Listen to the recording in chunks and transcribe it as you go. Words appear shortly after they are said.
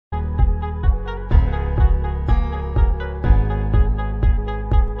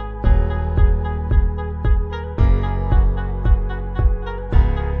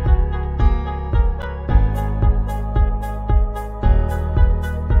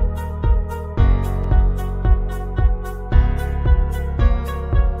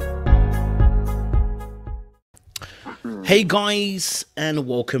Hey guys, and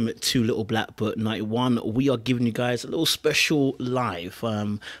welcome to Little Black Book 91. We are giving you guys a little special live.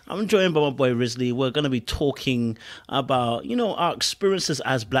 I'm joined by my boy Risley. We're going to be talking about, our experiences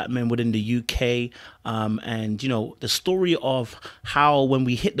as black men within the UK, and, the story of how when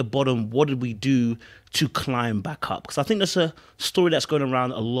we hit the bottom, what did we do to climb back up? Because I think that's a story that's going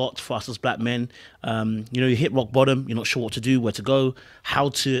around a lot for us as black men. You hit rock bottom, you're not sure what to do, where to go, how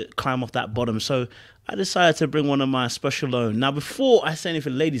to climb off that bottom. So I decided to bring one of my special own. Now, before I say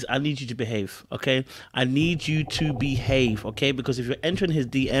anything, ladies, I need you to behave, okay? I need you to behave, okay? Because if you're entering his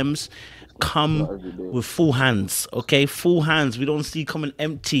DMs, come with full hands, okay? Full hands. We don't see coming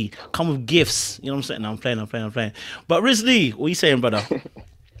empty. Come with gifts. You know what I'm saying? No, I'm playing. But Risley, what are you saying, brother?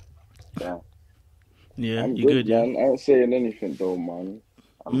 Yeah. Yeah, I'm you good, good, man. yeah? I ain't saying anything though, man.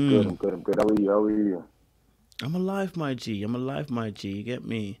 I'm good. How are you? How are you? I'm alive, my G. You get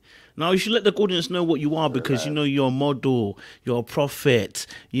me? Now, you should let the audience know what you are because, you're a model, you're a prophet,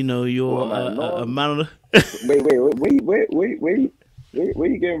 What you're am I a not? man. Where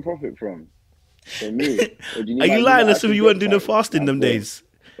you getting profit from? From me? Or do you Are need you my lying as if actual you weren't job doing the title? fasting them days?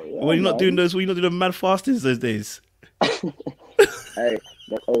 But Were yeah, you not doing man. those? Were you not doing the mad fastings those days? Hey,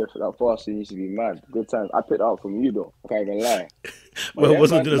 that fasting used to be mad. Good times. I picked it up from you though. I can't even lie. But Well, it yeah,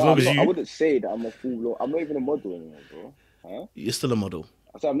 wasn't man. doing as No, long I'm as not. I you. wouldn't say that I'm a full. I'm not even a model anymore, bro. Huh? You're still a model.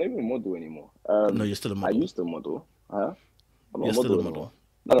 I said I'm not even a model anymore. No, you're still a I model. used to model. Huh? I'm not a You're still a model anymore.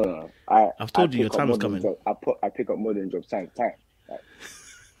 model. No. I I've I told you your pick up time is modeling coming. jobs. I pick up modeling jobs time to time. Like,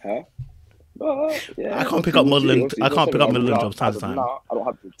 huh? But I yeah, can't pick obviously up we'll see. modeling. Obviously, I it's not can't pick something up I rule modeling out. jobs time As to of time. now, I don't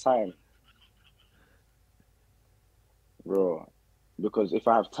have the time, bro. Because if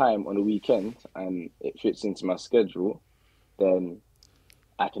I have time on the weekend and it fits into my schedule, then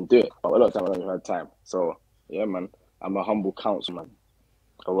I can do it. But a lot of time I don't even have time. So yeah, man. I'm a humble councilman.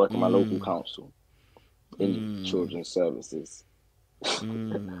 I work in my local council in children's services.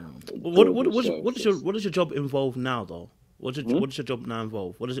 Children's services. What does your job involve now though? Hmm? What does your job now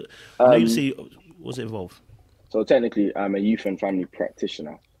involve? What is it? You Um, see, what's it involve? So technically, I'm a youth and family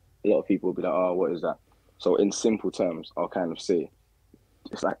practitioner. A lot of people will be like, "Oh, what is that?" So in simple terms, I'll kind of say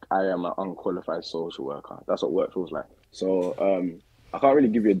it's like I am an unqualified social worker. That's what work feels like. So I can't really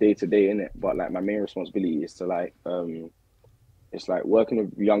give you a day to day in it, but like my main responsibility is to it's like working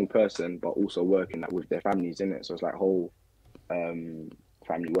with a young person, but also working like with their families in it. So it's like whole um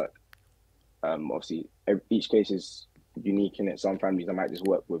family work. Obviously, each case is unique in it. Some families I might just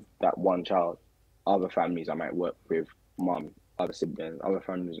work with that one child. Other families I might work with mum, other siblings. Other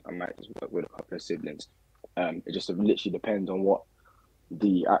families I might just work with a couple of siblings. It just literally depends on what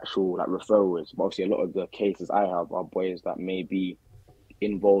the actual like referral is. But obviously, a lot of the cases I have are boys that may be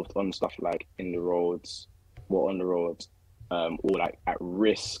involved on stuff like in the roads, or on the roads, or like at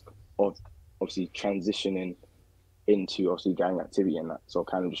risk of obviously transitioning into obviously gang activity and that. So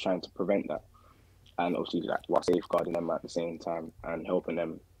kind of just trying to prevent that and obviously like while safeguarding them at the same time and helping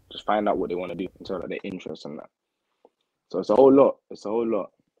them just find out what they want to do and tell like their interests and that. So it's a whole lot. It's a whole lot.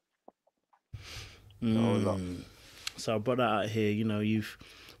 It's a whole lot. So I brought that out here.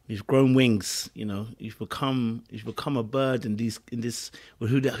 You've grown wings. You've become a bird in this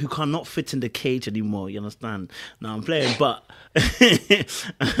who cannot fit in the cage anymore. You understand? Now I'm playing, but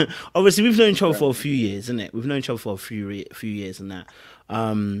obviously we've known each other for a few years, isn't it? We've known each other for a few years and that,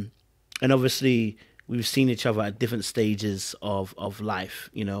 and obviously we've seen each other at different stages of life.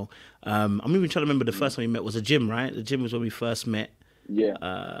 I'm even trying to remember the first time we met was a gym, right? The gym was when we first met. Yeah.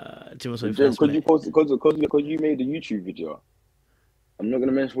 Gym was The when we gym, first because you met. posted, because you made a YouTube video. I'm not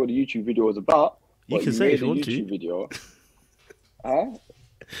gonna mention what the YouTube video was about, You but can you say if made a you want to. You YouTube video. Huh?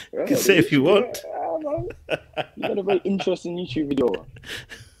 can Yeah, the say if you YouTube video. want. Man. You made a very interesting YouTube video.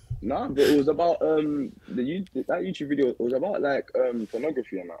 Nah, but it was about that YouTube video. It was about like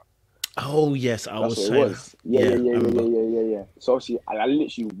pornography and that. Oh yes, I That's was what it saying. was. Yeah, I remember. Yeah. So obviously, I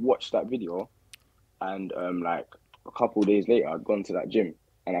literally watched that video, and like a couple of days later, I'd gone to that gym,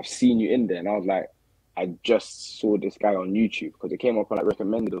 and I've seen you in there, and I was like, I just saw this guy on YouTube because it came up on like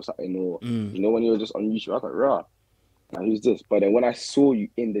recommended or something, or when you were just on YouTube, I was like, rah, now who's this? But then when I saw you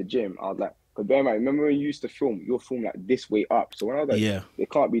in the gym, I was like, because bear in mind, remember when you used to film, you'll film like this way up. So when I was like, Yeah. it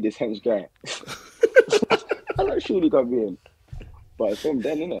can't be this hench guy. I was like, surely can't be him. But it's from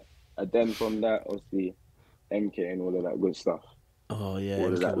then, innit? And then from that, obviously, MK and all of that good stuff. Oh yeah, All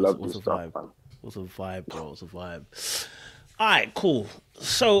of MK that was lovely a stuff, vibe. man. Was a vibe, bro. Was a vibe. All right, cool.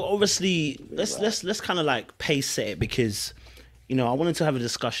 So obviously, Right. let's kind of like pace set it because, I wanted to have a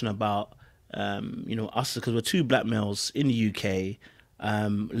discussion about, us because we're two black males in the UK,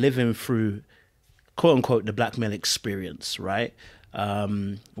 living through quote unquote the black male experience, right?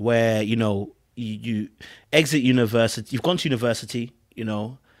 Where you exit university. You've gone to university.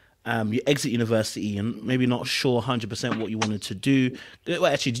 You exit university and maybe not sure 100% what you wanted to do. Well,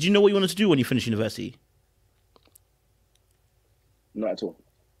 actually, did you know what you wanted to do when you finished university? Not at all.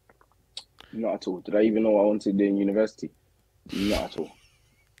 Not at all. Did I even know what I wanted to do in university? Not at all.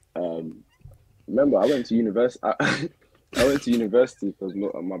 Remember, I went to university. I went to university because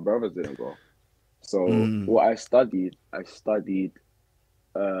my brothers didn't go. So what I studied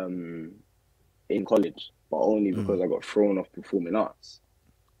in college, but only because I got thrown off performing arts.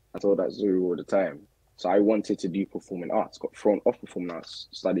 I told that Zuru all the time. So I wanted to do performing arts, got thrown off performing arts,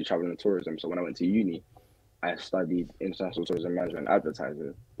 studied travel and tourism. So when I went to uni, I studied international tourism management and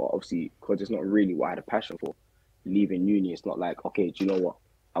advertising. But obviously, because it's not really what I had a passion for, leaving uni, it's not like, okay, do you know what?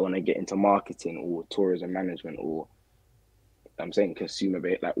 I want to get into marketing or tourism management or I'm saying consumer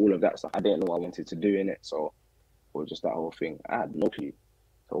base, like all of that stuff. I didn't know what I wanted to do in it. So, or just that whole thing. I had no clue.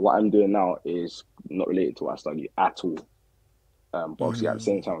 So what I'm doing now is not related to what I studied at all. But obviously at the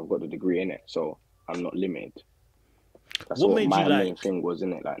same time, I've got the degree in it. So I'm not limited. That's What what made you my main like? thing was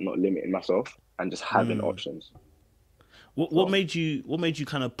in it, like not limiting myself and just having options. What made you? What made you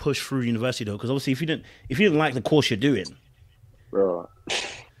kind of push through university though? Because obviously, if you didn't like the course you're doing, Bro,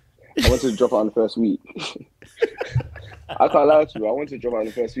 I wanted to drop out in the first week. I can't lie to you. I wanted to drop out in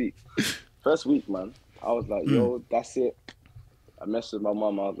the first week. First week, man. I was like, yo, that's it. I messaged my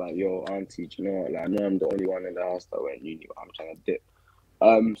mum. I was like, yo, auntie, do you know what? Like, I know I'm the only one in the house that went uni, but I'm trying to dip.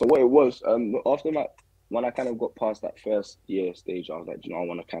 So what it was, after when I kind of got past that first year stage, I was like, you know, I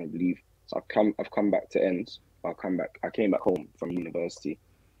want to kind of leave. So I've come back to ends. I came back home from university,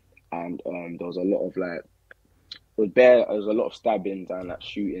 and there was a lot of like, there was a lot of stabbings and like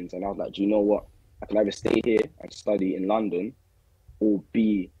shootings, and I was like, do you know what? I can either stay here and study in London, or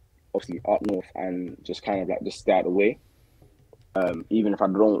be obviously up north and just kind of like just stay out of the way. Even if I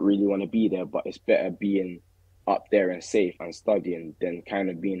don't really want to be there, but it's better being up there and safe and studying than kind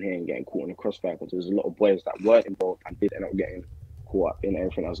of being here and getting caught in the crossfire, because there's a lot of boys that weren't involved and did end up getting caught up in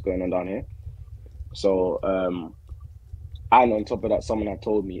everything that was going on down here. So, and on top of that, someone had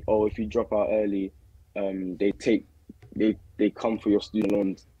told me, oh, if you drop out early, they come for your student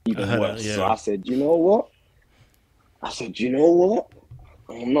loans even worse. yeah. So I said, you know what? You know what?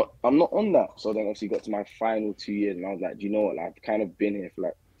 I'm not on that. So then obviously got to my final 2 years and I was like, do you know what? Like, I've kind of been here for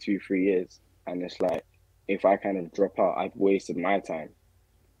like 2, 3 years. And it's like, if I kind of drop out, I've wasted my time.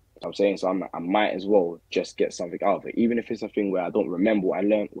 I'm saying, so I might as well just get something out of it. Even if it's a thing where I don't remember what I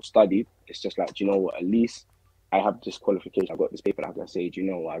learned or studied, it's just like, do you know what? At least I have this qualification. I got this paper that I can say, do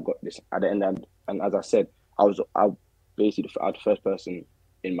you know what? I got this at the end. And as I said, I basically the first person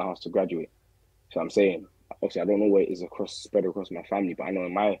in my house to graduate. So I'm saying, obviously, I don't know where it is spread across my family, but I know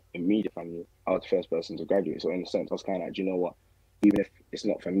in my immediate family, I was the first person to graduate. So in a sense, I was kind of like, do you know what? Even if it's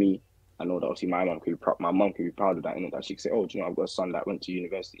not for me, I know that obviously my mum could be proud of that, and that she could say, oh, do you know, I've got a son that went to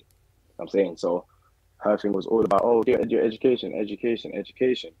university. I'm saying, so her thing was all about, oh, get your education.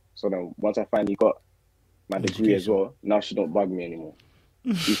 So then once I finally got my degree as well, now she don't bug me anymore.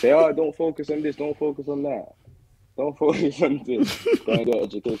 She say, oh, don't focus on this, don't focus on that, don't focus on this, go and get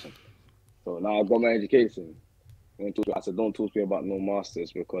education. So now I got my education. I said, don't talk to me about no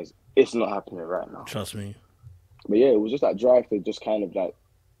masters because it's not happening right now. Trust me. But yeah, it was just that drive to just kind of like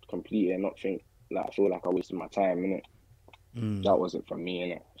complete it and not think like I feel like I wasted my time, innit? That wasn't from me,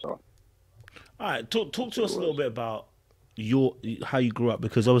 innit? So all right, talk to us a little bit about how you grew up,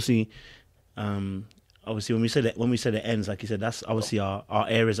 because obviously when we said it ends, like you said, that's obviously our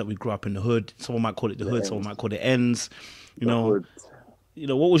areas that we grew up in, the hood. Someone might call it the hood, someone might call it ends. What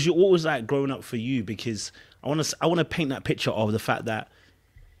was that growing up for you? Because I want to paint that picture of the fact that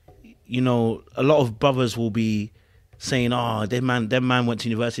a lot of brothers will be saying, "Oh, them man went to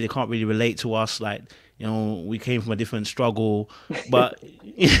university. They can't really relate to us. Like, we came from a different struggle." But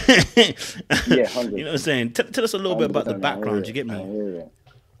yeah, 100%. you know what I'm saying? Tell us a little bit about the background. You get me?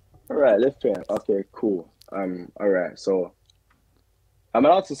 All right, let's play. Okay, cool. All right. So I'm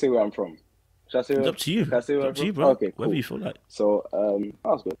allowed to say where I'm from. Should I say It's up to you. Can I say where It's I'm up to you, from? bro. Okay, cool. Whatever you feel like. So that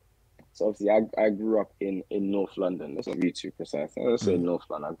was good. So obviously I grew up in North London. Let's not be too precise. Let's say North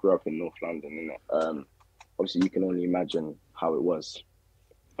London. I grew up in North London, innit? Obviously you can only imagine how it was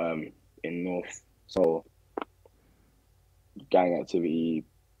in North. So gang activity,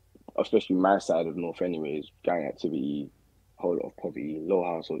 especially my side of North anyways, gang activity, whole lot of poverty, low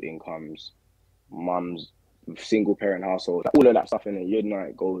household incomes, mums, single parent household, all of that stuff in it. You know how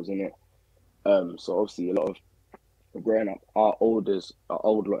it goes, innit? So obviously a lot of growing up, our old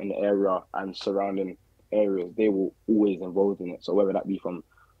lot in the area and surrounding areas, they were always involved in it. So whether that be from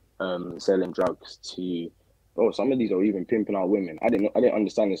selling drugs to, some of these are even pimping out women. I didn't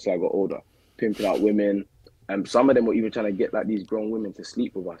understand this till I got older. pimping out women. And some of them were even trying to get like these grown women to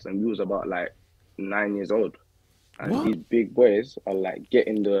sleep with us, and we was about like 9 years old. And What? these big boys are like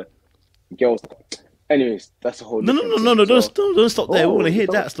getting the girls. Anyways, that's a whole No, no, different no, no, thing. no! So, Don't stop there. We want to hear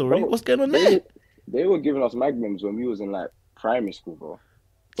don't, that story. don't. What's going on They there? were, they were giving us magnums when we was in like primary school, bro.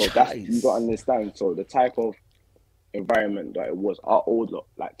 So that's, you got to Guys. understand. So the type of environment that it was, our old lot,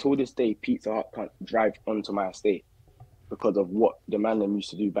 like till this day, Pizza Hut can't drive onto my estate because of what the man them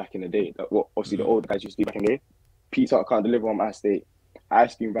used to do back in the day. Like what obviously the old guys used to do back in the day. Pizza Hut can't deliver on my estate.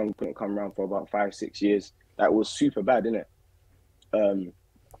 Ice cream van couldn't come around for about 5-6 years. That was super bad, innit? As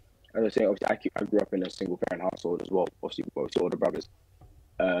I was saying, obviously I grew up in a single parent household as well. Obviously older brothers.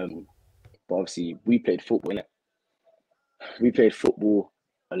 But obviously we played football, innit? We played football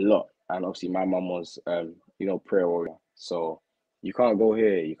a lot, and obviously my mum was, prayer warrior. So you can't go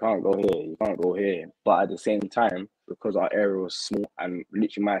here, you can't go here, you can't go here. But at the same time, because our area was small and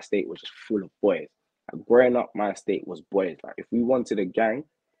literally my estate was just full of boys. Like, growing up, my estate was boys. Like if we wanted a gang,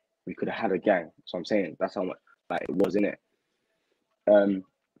 we could have had a gang. So I'm saying that's how much like it was in it.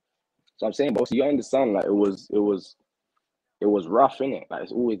 So I'm saying, but also you understand, like it was rough in it. Like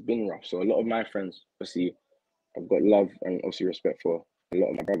it's always been rough. So a lot of my friends, obviously, I've got love and obviously respect for a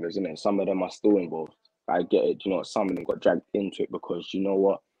lot of my brothers, innit? Some of them are still involved. I get it, some of them got dragged into it because you know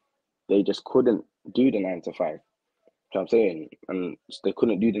what? They just couldn't do the 9 to 5. You know what I'm saying? And they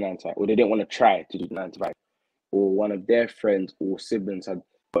couldn't do the 9 to 5, or they didn't want to try to do the 9 to 5. Or one of their friends or siblings had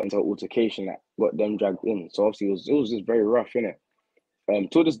got into an altercation that got them dragged in. So obviously it was just very rough, innit?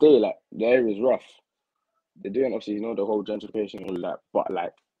 To this day, like the area is rough. They're doing obviously, the whole gentrification and all that, but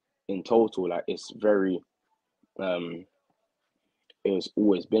like in total, like it's very it's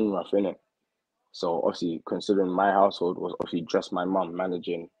always been rough, innit? So obviously, considering my household was obviously just my mum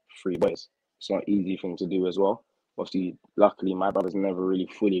managing 3 boys, it's not an easy thing to do as well. Obviously, luckily, my brothers never really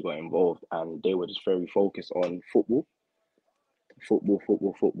fully got involved, and they were just very focused on football, football,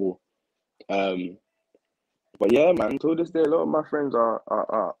 football, football. Um, but yeah, man, to this day, a lot of my friends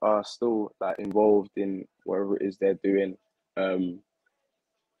are still like involved in whatever it is they're doing.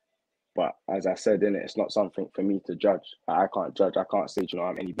 But as I said, in it, it's not something for me to judge. I can't judge. I can't say,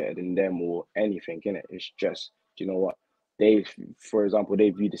 I'm any better than them or anything, in it. It's just, you know what? They, for example, they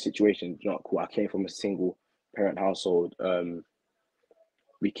view the situation, cool. I came from a single parent household.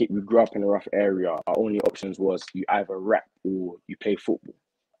 We grew up in a rough area. Our only options was you either rap or you play football.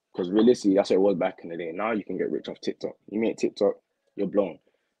 Because realistically, that's what it was back in the day. Now you can get rich off TikTok. You make TikTok, you're blown.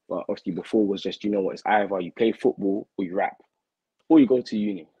 But obviously before was just, it's either you play football or you rap or you go to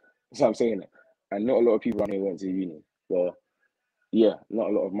uni. So I'm saying it. And not a lot of people around here went to uni. Well, yeah, not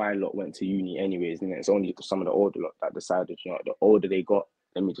a lot of my lot went to uni anyways. And it's only some of the older lot that decided, the older they got,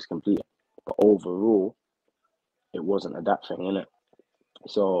 let me just complete it. But overall, it wasn't a that thing, innit?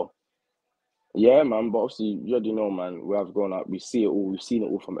 So, yeah, man. But obviously, you already know, man, we have grown up. We see it all. We've seen it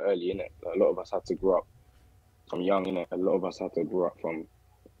all from early, innit? A lot of us had to grow up from young, innit? A lot of us had to grow up from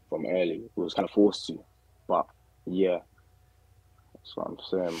early. We was kind of forced to. But, yeah. That's what I'm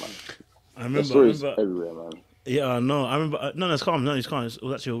saying, man. I The remember. stories everywhere, man. Yeah, no, I remember. No, it's calm. No, it's calm. It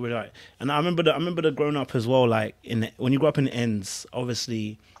was actually really right. And I remember the growing up as well. Like when you grow up in the ends,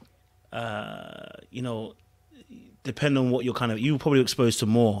 obviously, depending on what you were probably exposed to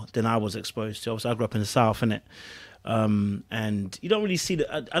more than I was exposed to. Obviously, I grew up in the south, innit? And you don't really see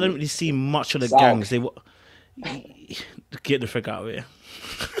I don't really see much of the South. gangs. They get the frick out of here.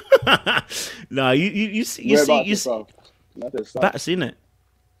 No, you see Battersea, innit?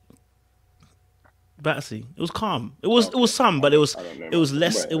 Battersea. It was calm. It was some, but it was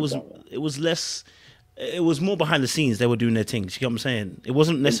less. It was less. It was more behind the scenes. They were doing their things. You get what I'm saying? It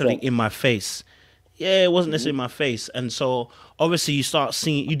wasn't necessarily in my face. Yeah, it wasn't necessarily in my face. And so obviously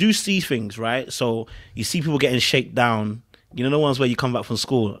you do see things, right? So you see people getting shaken down. You know the ones where you come back from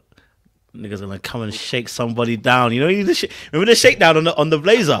school, niggas are gonna come and shake somebody down. Remember the shakedown on the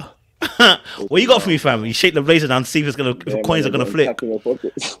blazer? What you got for me, fam? You shake the blazer down to see if the coins are gonna flip.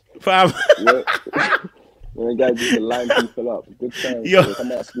 Fam. When the guy just line people up, good time. They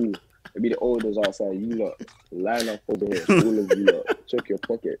come out of school. Maybe the olders outside. You lot line up over here. All of you lot, check your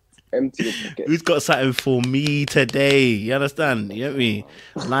pocket. Empty your pocket. Who's got something for me today? You understand? You get me?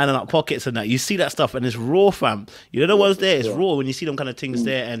 Lining up pockets and that. You see that stuff and it's raw, fam. You don't know what's there. It's raw when you see them kind of things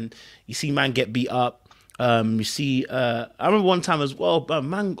there, and you see man get beat up. You see, I remember one time as well,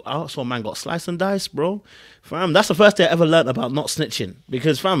 I saw a man got sliced and diced, bro. Fam, that's the first day I ever learned about not snitching.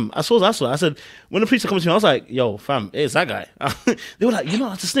 Because, fam, I said, when the police come to me, I was like, yo, fam, it's that guy. They were like, you know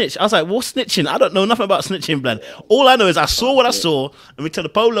how to snitch. I was like, what's snitching? I don't know nothing about snitching, blood. All I know is I saw what I saw, and we tell the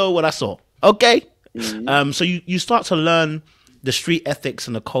polo what I saw. Okay? So you start to learn the street ethics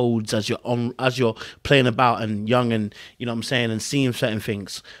and the codes as you're playing about and young, and you know what I'm saying, and seeing certain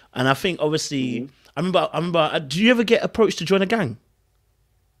things. And I think obviously I remember, do you ever get approached to join a gang?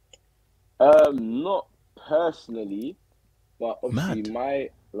 Not personally, but obviously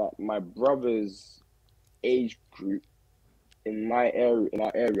Mad. my brother's age group in our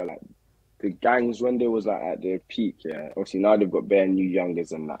area, like the gangs when they was like at their peak, yeah. Obviously now they've got bare new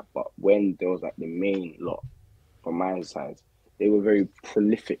youngers and that, but when there was like the main lot from my side, they were very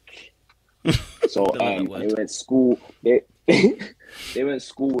prolific. So Don't like that they word. went school they they went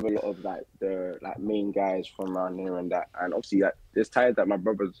school with a lot of like the like main guys from around here and that. And obviously like there's times that my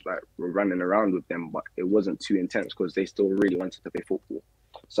brothers like were running around with them, but it wasn't too intense because they still really wanted to play football.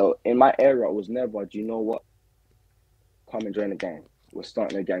 So in my era it was never, do you know what? Come and join the gang. We're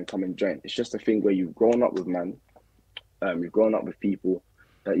starting a gang, come and join. It's just a thing where you've grown up with man, you've grown up with people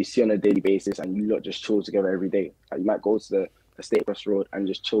that you see on a daily basis and you lot just chill together every day. Like you might go to the State Cross Road and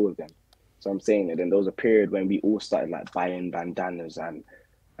just chill with them. So I'm saying it. Then there was a period when we all started like buying bandanas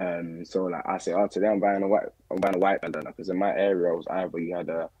and so like I say, oh today I'm buying a white bandana because in my area it was either you had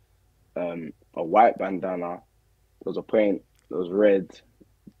a white bandana, there was a point, there was red,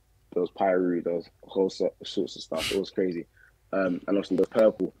 there was pyru, there was sorts of stuff. It was crazy. And obviously there was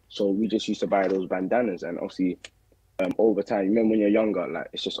purple. So we just used to buy those bandanas and obviously over time, you remember when you're younger, like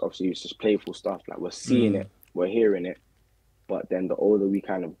it's just playful stuff. Like we're seeing it, we're hearing it, but then the older we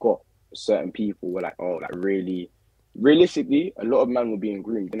kind of got, certain people were like, oh, like really, realistically, a lot of men were being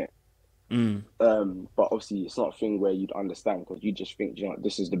groomed, innit? But obviously it's not a thing where you'd understand because you just think, you know,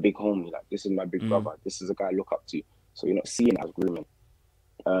 this is the big homie, like this is my big brother, this is a guy I look up to. So you're not seeing it as grooming.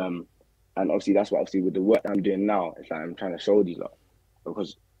 And obviously that's what obviously with the work I'm doing now, it's like I'm trying to show these lot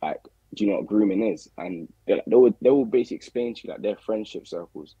because like, do you know what grooming is? And they will basically explain to you like their friendship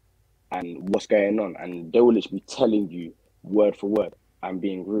circles and what's going on, and they will literally be telling you word for word, I'm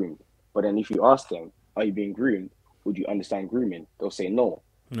being groomed. But then if you ask them, are you being groomed? Would you understand grooming? They'll say no,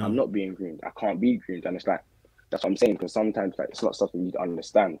 I'm No. not being groomed. I can't be groomed. And it's like that's what I'm saying because sometimes like it's not stuff that you need to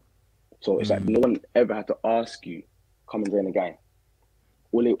understand. So it's like no one ever had to ask you, come and join a gang.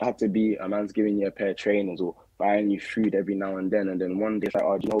 All it had to be a man's giving you a pair of trainers or buying you food every now and then one day it's like,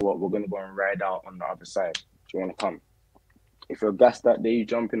 oh, do you know what? We're gonna go and ride out on the other side. Do you want to come? If you're gassed that day, you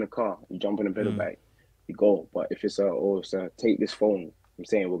jump in the car, you jump in the pedal bike, you go. But if it's a take this phone, I'm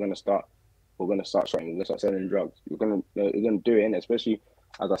saying we're gonna start showing, we're gonna start selling drugs. You're gonna do it, and especially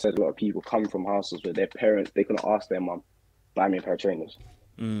as I said, a lot of people come from houses where their parents they couldn't ask their mum, buy me a pair of trainers.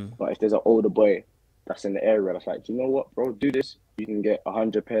 But if there's an older boy that's in the area that's like, do you know what, bro, do this, you can get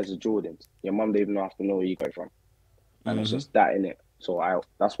 100 pairs of Jordans. Your mum don't even have to know where you got it from. And it's just that in it. So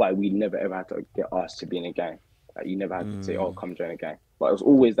that's why we never ever had to get asked to be in a gang. Like you never had to say, "Oh, come join a gang." But it was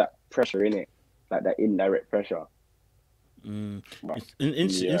always that pressure in it, like that indirect pressure. But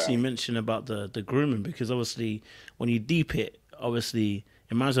Interesting yeah, you mentioned about the grooming because obviously when you deep it, obviously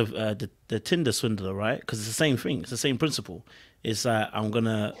it reminds of the Tinder swindler, right? Because it's the same thing, it's the same principle. It's like I'm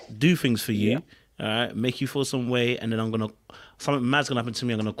gonna do things for yeah, you, all right, make you feel some way, and then something mad's gonna happen to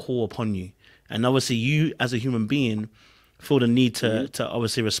me. I'm gonna call upon you, and obviously you as a human being feel the need to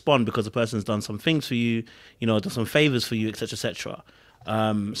obviously respond because the person's done some things for you, you know, done some favors for you, etc., etc.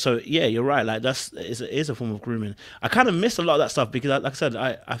 So yeah, you're right. Like is a form of grooming. I kind of miss a lot of that stuff because, like I said,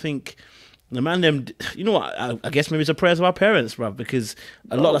 I think the man them. You know what? I guess maybe it's a prayers of our parents, bruv. Because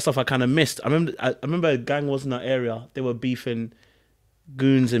a lot of that bro. stuff I kind of missed. I remember a gang was in that area. They were beefing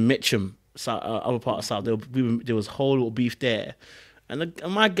goons in Mitcham, other part of South. There was whole little beef there, and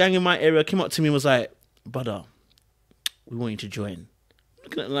my gang in my area came up to me and was like, "Brother, we want you to join."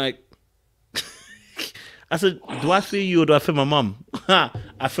 Looking at it like, I said, "Do I feel you or do I feel my mum?"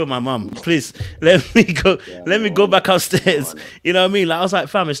 I feel my mum. Please let me go. Yeah, Let me go back no, upstairs. no. You know what I mean? Like I was like,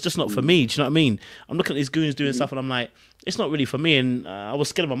 "Fam, it's just not for Mm, me." Do you know what I mean? I'm looking at these goons doing stuff, and I'm like, "It's not really for me." And I was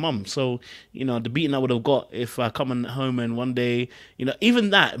scared of my mum. So you know, the beating I would have got if I come home and one day, you know, even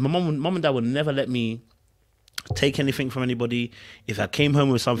that, mum and dad would never let me take anything from anybody. If I came home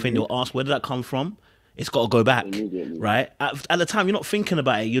with something, they'll ask, "Where did that come from?" It's got to go back, immediately. right? At the time, you're not thinking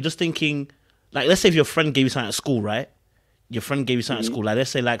about it. You're just thinking, like, let's say if your friend gave you something at school, right? Your friend gave you something at school. Like, let's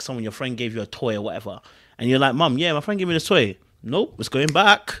say, like, your friend gave you a toy or whatever. And you're like, Mum, yeah, my friend gave me this toy. Nope, it's going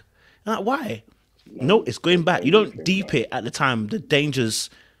back. I'm like, why? No, No, it's going back. You don't even don't think deep about it. it at the time, the dangers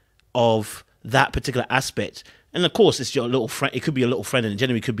of that particular aspect. And of course, it's your little friend. It could be a little friend, and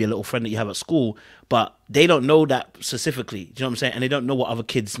generally could be a little friend that you have at school. But they don't know that specifically. Do you know what I'm saying? And they don't know what other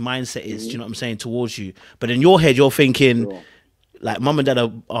kids' mindset is. Do you know what I'm saying towards you? But in your head, you're thinking Sure. like mum and dad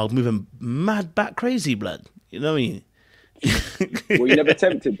are moving mad back crazy, blood. You know what I mean? Were you never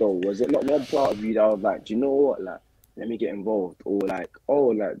tempted though? Was it not one part of you that was like, do you know what, like, let me get involved, or like, oh,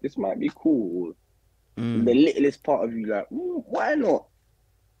 like this might be cool. The Mm. littlest part of you, like, why not?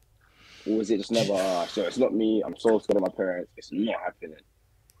 Or was it just never? So it's not me. I'm so scared of my parents. It's not happening.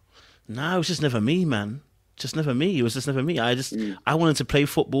 No, it was just never me, man. Just never me. It was just never me. Mm, I wanted to play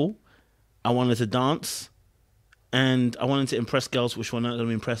football. I wanted to dance, and I wanted to impress girls, which were not going to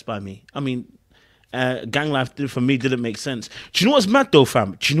be impressed by me. I mean, gang life for me didn't make sense. Do you know what's mad though,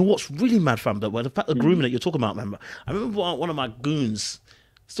 fam? Do you know what's really mad, fam? Though, well, the fact of grooming mm, that you're talking about, remember? I remember one of my goons.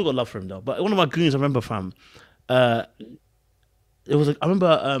 Still got love for him though, but one of my goons, I remember, fam. Uh, it was. I remember.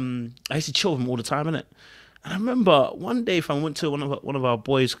 I used to chill with him all the time, innit? And I remember one day, fam, went to one of our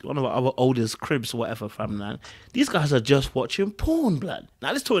boys, one of our other oldest cribs or whatever, fam. Man, these guys are just watching porn, blood.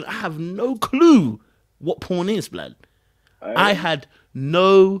 Now, this talking, I have no clue what porn is, blood. I I, had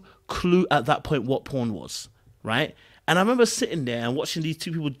no clue at that point what porn was, right? And I remember sitting there and watching these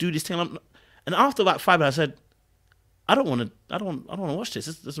two people do this thing. And after about 5 minutes, I said, I don't want to watch this.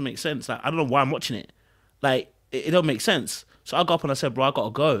 This doesn't make sense. Like, I don't know why I'm watching it. Like, it don't make sense. So I got up and I said, bro, I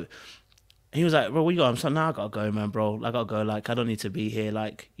gotta go. And he was like, bro, where you going? I'm like, nah, I gotta go, man, bro. Like, I gotta go. Like, I don't need to be here.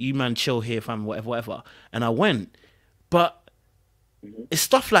 Like, you man, chill here, fam, whatever, whatever. And I went. But mhm, it's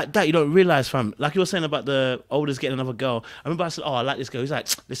stuff like that you don't realize, fam. Like you were saying about the oldest getting another girl. I remember I said, "Oh, I like this girl." He's like,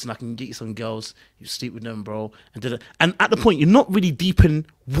 "Listen, I can get you some girls. You sleep with them, bro." And at the point, you're not really deep in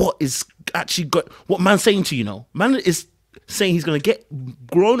what is actually what man's saying to you. Know, man is saying he's gonna get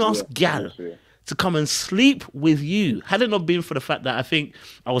grown ass yeah, gal literally. to come and sleep with you. Had it not been for the fact that I think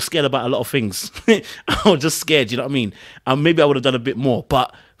I was scared about a lot of things, I was just scared. You know what I mean? Maybe I would have done a bit more,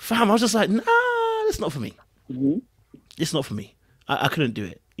 but fam, I was just like, nah, it's not for me. Mm-hmm. It's not for me. I couldn't do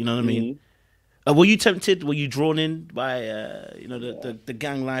it. You know what I mean? Mm-hmm. Were you tempted? Were you drawn in by Yeah. the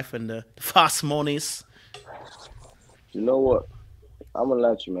gang life and the fast monies? You know what? I'm gonna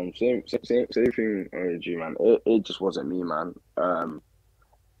lie to you, man. Same thing with you, man. It just wasn't me, man.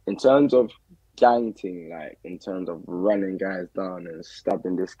 In terms of gang thing, like in terms of running guys down and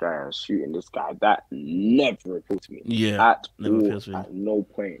stabbing this guy and shooting this guy, that never appealed to me Yeah, at never all, appeals to me. at no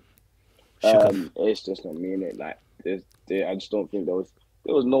point. Shook off. It's just not me in it. Like, I just don't think there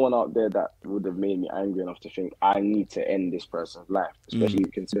was no one out there that would have made me angry enough to think I need to end this person's life. Mm, Especially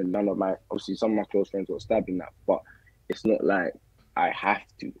considering none of my obviously some of my close friends were stabbing that, but it's not like I have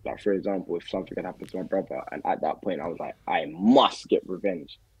to. Like for example, if something had happened to my brother, and at that point I was like, I must get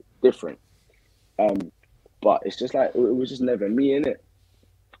revenge. Different. Um, but it's just like it was just never me in it.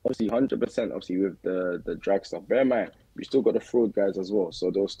 Obviously, 100%. Obviously, with the drag stuff. Bear in mind, we still got the fraud guys as well.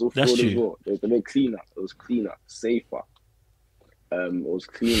 So there was still that's fraud as true. well. There was a bit cleaner. It was cleaner, safer. It was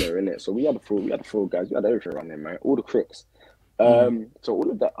cleaner in it. So we had the fraud guys. We had everything running, man. All the crooks. Mm, So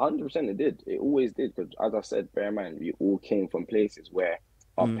all of that, 100%, it did. It always did. Because as I said, bear in mind, we all came from places where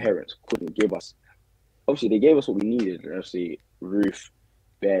our mm, parents couldn't give us. Obviously, they gave us what we needed. Obviously, roof,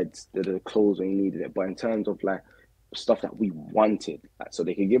 beds, the clothes when we needed it. But in terms of like stuff that we wanted, like, so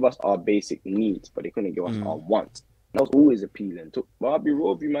they could give us our basic needs, but they couldn't give us our mm. wants. That was always appealing. But I'll be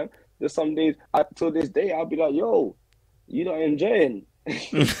real with you, man. There's some days, till this day, I'll be like, yo, you not enjoying.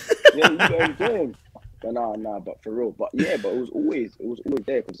 Yeah, you not enjoying. But nah, but for real. But yeah, but it was always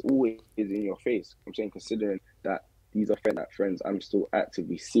there because it's always in your face. I'm saying, considering that these are friends I'm still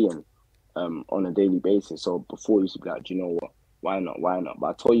actively seeing on a daily basis. So before you used to be like, do you know what? Why not? Why not? But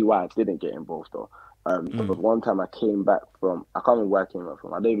I tell you why I didn't get involved though. Because Mm. one time I came back from, I can't remember where I came back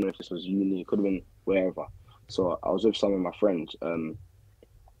from. I don't even know if this was uni. It could have been wherever. So I was with some of my friends.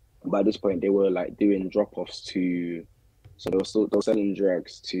 By this point they were like doing drop offs to, so they were selling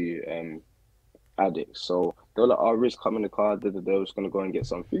drugs to addicts. So they were like, "Oh, Riz, come in the car. They were just gonna go and get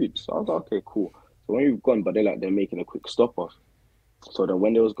some food." So I was like, "Okay, cool." So when we've gone, but they're making a quick stop off. So then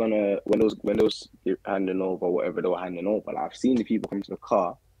when they was handing over whatever they were handing over, like, I've seen the people come to the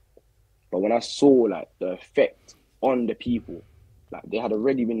car, but when I saw like the effect on the people, like they had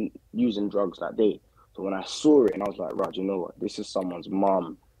already been using drugs that day. So when I saw it and I was like, right, you know what? This is someone's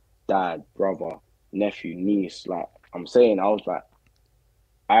mom, dad, brother, nephew, niece. Like I'm saying, I was like,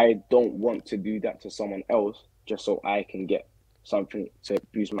 I don't want to do that to someone else just so I can get something to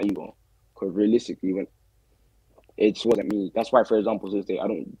boost my ego. Because realistically, when it just wasn't me. That's why, for example, to this day, I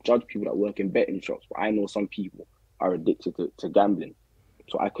don't judge people that work in betting shops, but I know some people are addicted to gambling.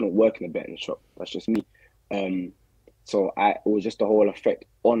 So I couldn't work in a betting shop. That's just me. Um, it was just the whole effect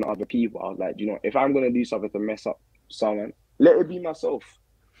on other people. I was like, you know, if I'm gonna do something to mess up someone, let it be myself.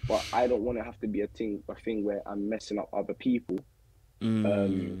 But I don't want to have to be a thing where I'm messing up other people um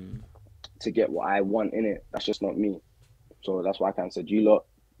Mm. to get what I want in it. That's just not me. So that's why I kind of said, you lot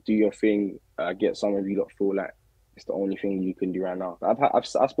do your thing. Get some of you lot feel like It's the only thing you can do right now. I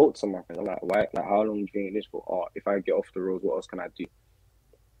spoke to some of my friends. I'm like, why? Like, how long do you think this for? Oh, if I get off the road, what else can I do?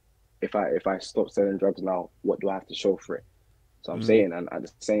 If I stop selling drugs now, what do I have to show for it? So I'm saying, and at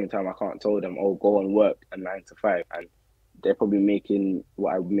the same time, I can't tell them, oh, go and work a 9 to 5, and they're probably making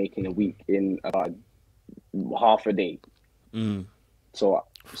what I'm making a week in about half a day. So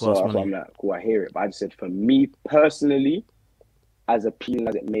Fast that's why I'm money. like, cool, I hear it. But I just said, for me personally, as appealing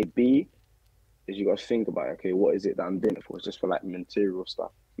as it may be, is you got to think about, okay, what is it that I'm doing it for? It's just for like material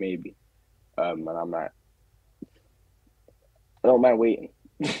stuff, maybe. And I'm like, I don't mind waiting.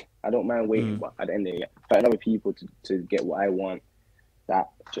 I don't mind waiting, but at the end of the day, fighting other people to get what I want, that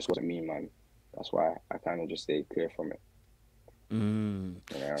just wasn't me, man. That's why I kind of just stayed clear from it.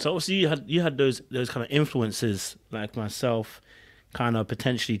 Yeah. So obviously you had those kind of influences like myself, kind of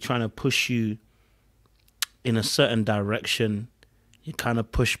potentially trying to push you in a certain direction. You kind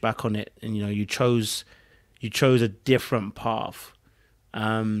of push back on it, and you chose a different path.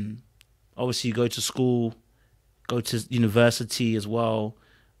 Obviously, you go to school, go to university as well,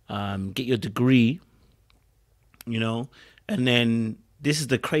 get your degree, and then this is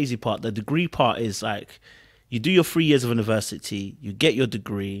the crazy part. The degree part is like you do your 3 years of university, you get your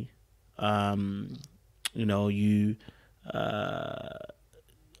degree, you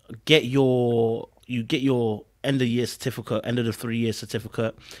get your end of year certificate, end of the 3 year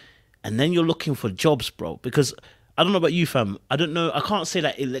certificate, and then you're looking for jobs, bro. Because I don't know about you, fam. I don't know. I can't say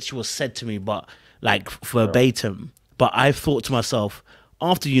that it literally was said to me, but like Bro, verbatim. But I've thought to myself,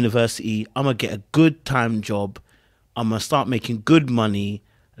 after university, I'm gonna get a good time job. I'm gonna start making good money.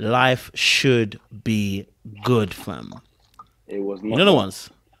 Life should be good, fam. it was You not know the that. ones.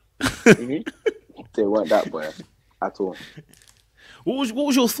 Mm-hmm. They weren't that, boy, at all. What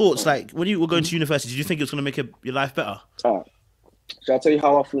was your thoughts like when you were going to university? Did you think it was gonna make your life better? Ah, shall I tell you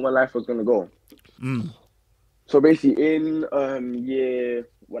how I thought my life was gonna go? So basically, in year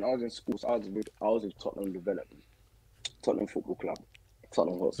when I was in school, so I was with Tottenham Development, Tottenham Football Club,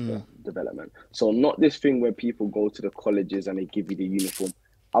 Tottenham Hotspur Development. So not this thing where people go to the colleges and they give you the uniform.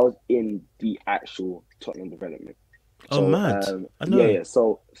 I was in the actual Tottenham Development. Oh, So mad! I yeah, know. yeah.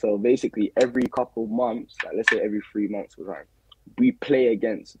 So basically, every couple months, like let's say every 3 months, was right, we play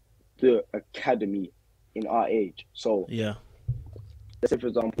against the academy in our age. So Yeah. let's say, for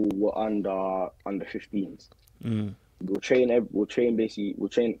example, we're under 15s. We'll train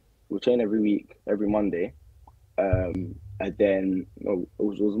every week, every Monday. And then no, it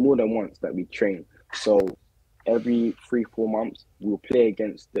was more than once that we train. So every 3 4 months we'll play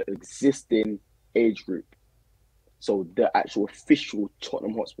against the existing age group. So the actual official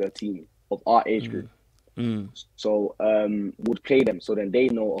Tottenham Hotspur team of our age group. So would play them. So then they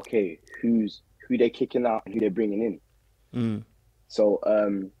know, okay, who they're kicking out and who they're bringing in. So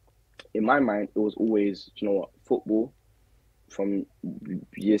in my mind, it was always, you know what, football from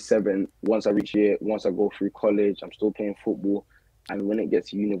year 7. Once I go through college, I'm still playing football. And when it gets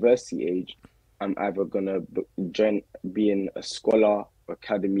to university age, I'm either gonna join being a scholar,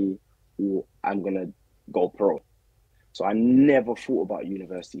 academy, or I'm gonna go pro. So I never thought about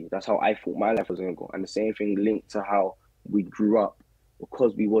university. That's how I thought my life was gonna go. And the same thing linked to how we grew up,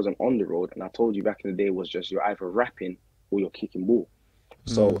 because we wasn't on the road. And I told you back in the day was just you're either rapping or you're kicking ball.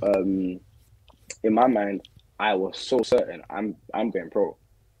 So in my mind, I was so certain I'm going pro.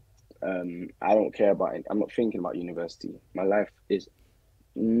 I don't care about it. I'm not thinking about university. My life is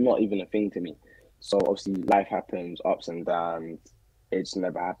not even a thing to me. So obviously life happens, ups and downs. It's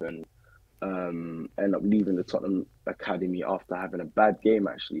never happened. End up leaving the Tottenham Academy after having a bad game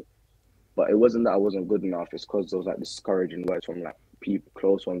actually. But it wasn't that I wasn't good enough. It's because there was like discouraging words from like people,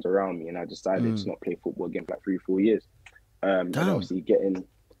 close ones around me, and I decided to not play football again for like 3 4 years. And then Damn. obviously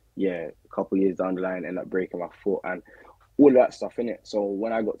a couple of years down the line, end up breaking my foot and all that stuff in it. So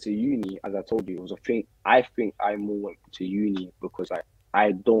when I got to uni, as I told you, it was a thing. I think I more went to uni because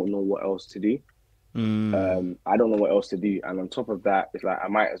I don't know what else to do. I don't know what else to do, and on top of that, it's like I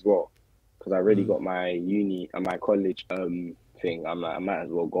might as well, because I already got my uni and my college thing. I'm like, I might as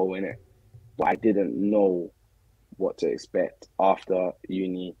well go in it, but I didn't know what to expect after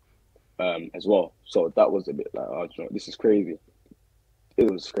uni as well. So that was a bit like, oh, you know, this is crazy. It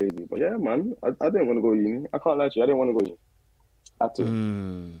was crazy, but yeah, man, I didn't want to go uni. I can't lie to you, I didn't want to go uni at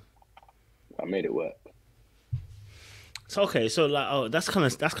all. I made it work. So okay, so like, oh, that's kind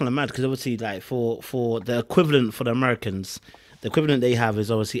of mad because obviously, like for the equivalent for the Americans, the equivalent they have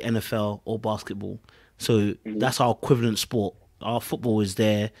is obviously NFL or basketball. So Mm-hmm. that's our equivalent sport. Our football is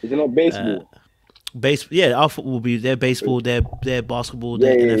there. Is it not baseball? Yeah, our football will be their baseball, their basketball,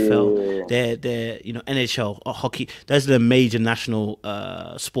 Yeah, their yeah, yeah, NFL, yeah, yeah. their NHL, hockey. Those are the major national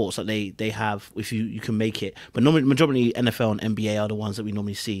sports that they have. If you can make it, but normally majority NFL and NBA are the ones that we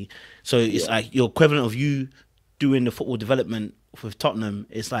normally see. So it's Yeah. like your equivalent of you doing the football development with Tottenham.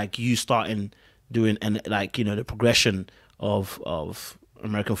 It's like you starting doing and like the progression of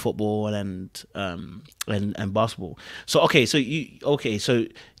American football and basketball. So so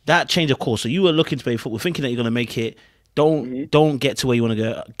that change of course. So you were looking to play football, thinking that you're gonna make it. Hmm. Don't get to where you want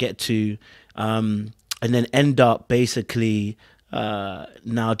to get to, and then end up basically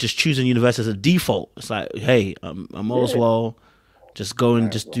now just choosing university as a default. It's like, hey, I might as Yeah. well just go and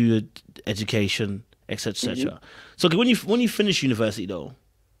Might as just well. do education, etc., Hmm. etc. So okay, when you finish university though,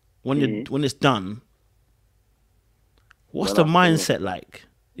 Hmm. when it's done, what's When the I finish, mindset like?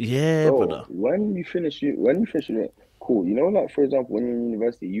 Yeah, bro, brother. when you finish it, cool. You know, like for example, when you're in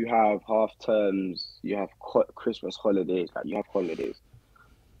university, you have half terms, you have Christmas holidays, like you have holidays.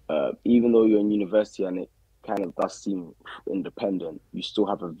 Even though you're in university and it kind of does seem independent, you still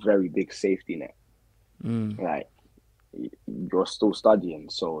have a very big safety net. Mm, Like you're still studying,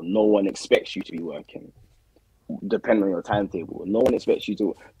 so no one expects you to be working. Depending on your timetable, no one expects you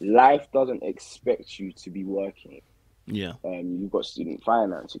to. Life doesn't expect you to be working. yeah. You've got student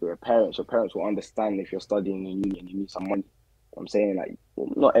finance, you've got your parents. Your parents will understand if you're studying in uni and you need some money. I'm saying like, well,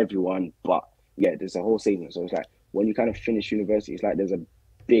 not everyone, but yeah, there's a whole saving. So it's like when you kind of finish university, it's like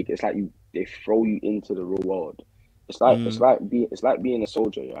it's like they throw you into the real world. Mm, It's like being a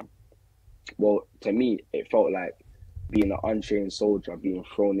soldier. Yeah. Well, to me, it felt like being an untrained soldier being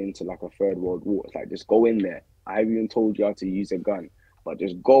thrown into like a third world war. It's like just go in there. I haven't even told you how to use a gun, but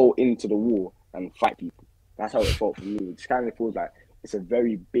just go into the war and fight people. That's how it felt for me. It just kind of feels like it's a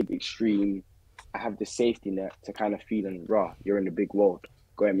very big extreme. I have the safety net to kind of feel and raw. You're in the big world.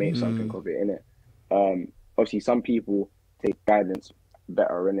 Go and make something mm, of it in it. Obviously, some people take guidance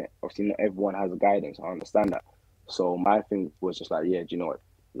better in it. Obviously, not everyone has a guidance. I understand that. So my thing was just like, yeah, do you know what?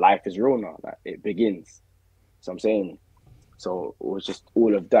 Life is real now. Like it begins. So I'm saying, so it was just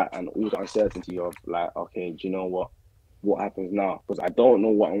all of that and all the uncertainty of like, okay, do you know what? What happens now? Because I don't know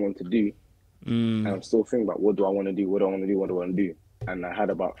what I want to do, and mm. I'm still thinking about what do I want to do? What do I want to do? What do I want to do? And I had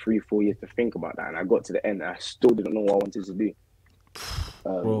about 3, 4 years to think about that, and I got to the end, and I still didn't know what I wanted to do.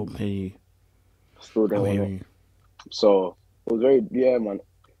 Bro, Um, hey, Still didn't I'm want hearing it. you. So it was very, yeah, man.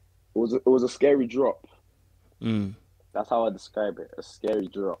 It was a scary drop. Mm. That's how I describe it. A scary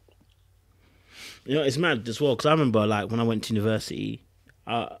drop. It's mad as well because I remember like when I went to university,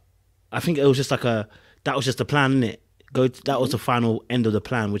 uh, I think it was just like that was just the plan, innit? That was Hmm. the final end of the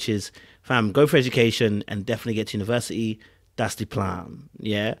plan, which is, fam, go for education and definitely get to university. That's the plan,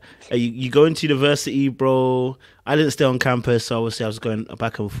 yeah. You go into university, bro. I didn't stay on campus, so obviously I was going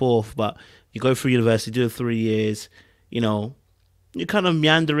back and forth. But you go through university, do the 3 years, you know, you're kind of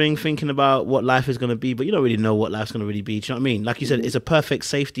meandering, thinking about what life is going to be, but you don't really know what life's going to really be. Do you know what I mean? Like you said, Hmm. it's a perfect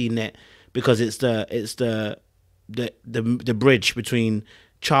safety net because it's the bridge between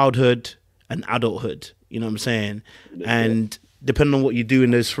childhood and adulthood. You know what I'm saying? Legit. And depending on what you do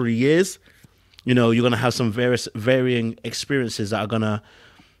in those 3 years, you're gonna have some various varying experiences that are gonna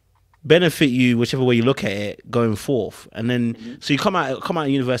benefit you whichever way you look at it going forth. And then Hmm. so you come out of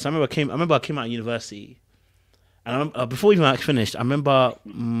university. I came out of university and before even I finished, I remember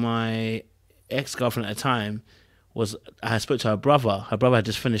my ex girlfriend at the time I spoke to her brother. Her brother had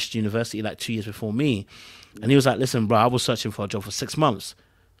just finished university like 2 years before me, and he was like, "Listen, bro, I was searching for a job for 6 months."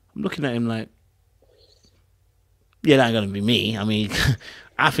 I'm looking at him like, "Yeah, that ain't gonna be me. I mean,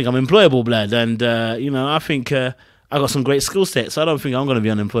 I think I'm employable, blood, and I think." I got some great skill sets. So I don't think I'm going to be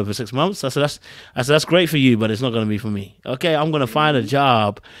unemployed for 6 months. I said that's great for you, but it's not going to be for me. Okay, I'm going to find a Hmm.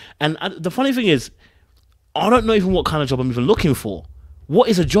 job, and the funny thing is, I don't know even what kind of job I'm even looking for. What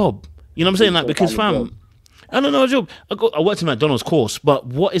is a job? You know what I'm What saying? you Like say, because kind of job? fam, I don't know a job. I worked in McDonald's course, but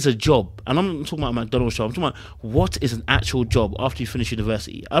what is a job? And I'm not talking about a McDonald's job. I'm talking about what is an actual job after you finish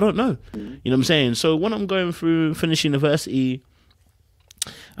university. I don't know. Hmm. You know what I'm saying? So when I'm going through finish university,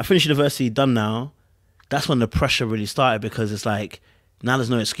 I finished university done now. That's when the pressure really started because it's like now there's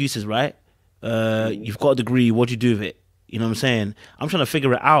no excuses, right? Hmm. You've got a degree. What do you do with it? You know what I'm saying? I'm trying to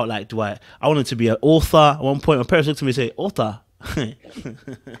figure it out. Like, I wanted to be an author. At one point, my parents looked at me and say, "Author?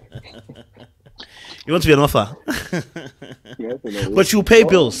 You want to be an author, Yeah, so no, but you'll pay oh,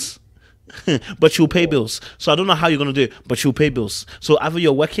 bills." But you'll pay oh. bills. So I don't know how you're gonna do it, but you'll pay bills. So either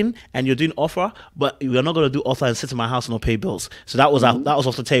you're working and you're doing offer, but you're not gonna do offer and sit in my house and not pay bills. So Hmm. that was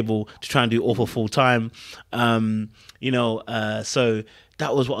off the table to try and do offer full time. So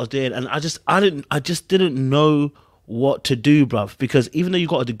that was what I was doing, and I just didn't know what to do, bruv. Because even though you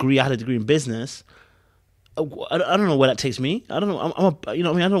got a degree, I had a degree in business. I don't know where that takes me. I don't know. You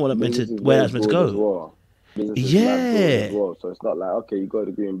know what I mean? I don't know what that meant to, Business is where very that's meant to broad as go. well. Business is mad broad as Yeah. well. So it's not like, okay, you got a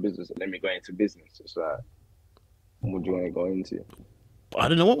degree in business, let me go into business. It's like, what do you want to go into? I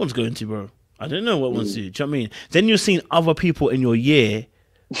don't know what one's going to, bro. I don't know what one's to. Mm. Do you know what I mean? Then you're seeing other people in your year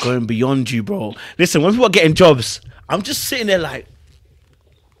going beyond you, bro. Listen, when people are getting jobs, I'm just sitting there like,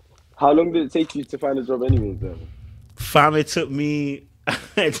 How long did it take you to find a job anyways then? fam, it took me.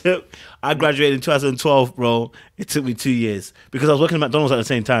 I graduated in 2012, bro. It took me 2 years because I was working at McDonald's at the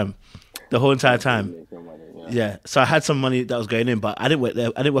same time, the whole entire That's when you time. make your money, yeah. Yeah, so I had some money that was going in, but I didn't work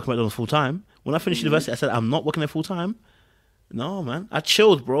there. I didn't work at McDonald's full time. When I finished Mm-hmm. university, I said I'm not working there full time. No, man, I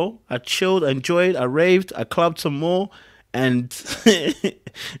chilled, bro. I chilled, I enjoyed, I raved, I clubbed some more, and got You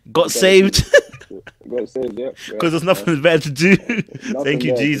gotta keep, saved you gotta save, yeah, yeah. because there's nothing better to do. Thank Nothing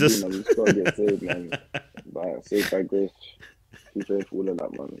you, better to do, Jesus. man. You just gotta get saved, man. Saved by grace. Be faithful, all of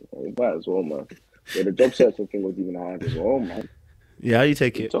that, man. It might as well, man. Yeah, the job searching thing was even hard as well, man. Yeah, how you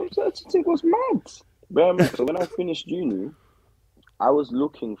take The it? job searching thing was mad. Very mad. So when I finished uni, I was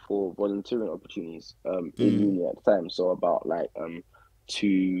looking for volunteering opportunities in uni at the time. So about like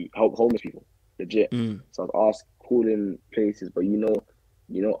to help homeless people, legit. Mm. So I was asked calling places, but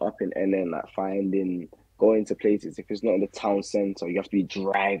up in NN, like going to places. If it's not in the town center, you have to be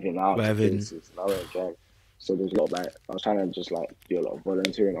driving out to Driving. places. And I don't drive. So there's a lot of like I was trying to just like do a lot of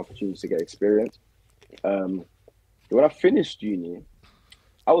volunteering opportunities to get experience. When I finished uni,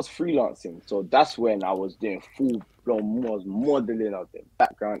 I was freelancing, so that's when I was doing full blown, I was modeling, I was doing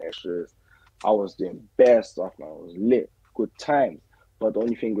background extras, I was doing bare stuff, man. I was lit, good times. But the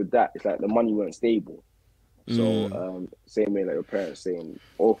only thing with that is like the money weren't stable. So same way like your parents saying,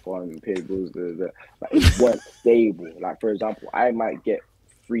 "Oh, fun, pay bills," like it weren't stable. Like for example, I might get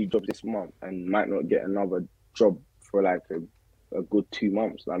 3 jobs this month and might not get another job for like a good 2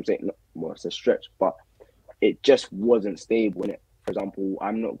 months. I'm saying, no, well, it's a stretch, but it just wasn't stable in it. For example,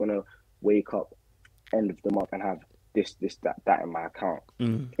 I'm not gonna wake up end of the month and have this, that in my account.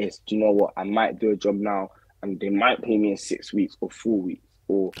 It's, do you know what? I might do a job now and they might pay me in 6 weeks or 4 weeks,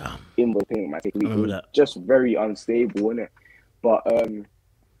 or Damn. invoice payment might take a I week. remember It was that. just very unstable, innit? But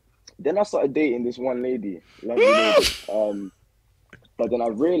then I started dating this one lady, lovely lady. But then I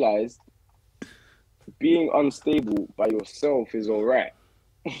realized being unstable by yourself is alright.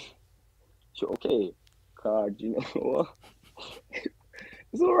 Okay, God, you know what?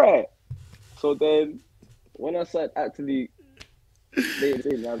 It's alright. So then, when I started actually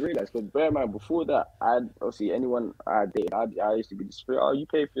dating, I realized, because bear in mind, before that, I'd obviously anyone I dated, I used to be the spirit. Oh, you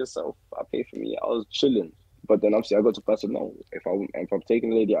pay for yourself, I pay for me. I was chilling. But then obviously I got to person, no, if I'm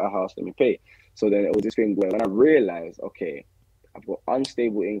taking a lady at her house, let me pay. So then it was this thing where when I realized, okay, I've got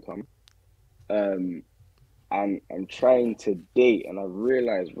unstable income, I'm trying to date, and I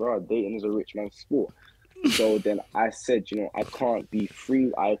realized, bro, dating is a rich man's sport. So then I said, I can't do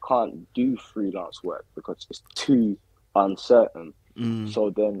freelance work because it's too uncertain. So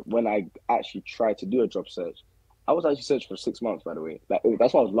then when I actually tried to do a job search, I was actually searching for 6 months, by the way. Like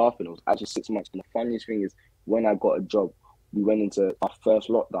that's why I was laughing. It was actually 6 months. And the funniest thing is when I got a job, we went into our first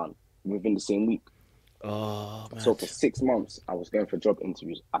lockdown within the same week. Oh man. So for 6 months, I was going for job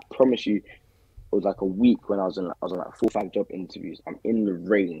interviews. I promise you, it was like a week when I was on like 4 or 5 job interviews. I'm in the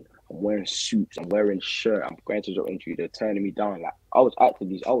rain. I'm wearing suits. I'm wearing shirt. I'm going to job interview. They're turning me down. Like I was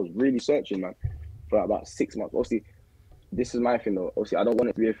really searching, man, for about 6 months. Obviously, this is my thing though. Obviously, I don't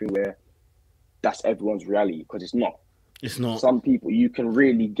want it to be a thing where that's everyone's reality, because it's not. It's not. Some people, you can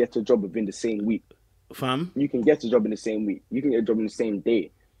really get a job within the same week. Fam. You can get a job in the same week. You can get a job in the same day.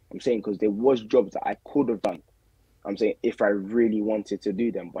 I'm saying, because there was jobs that I could have done. I'm saying if I really wanted to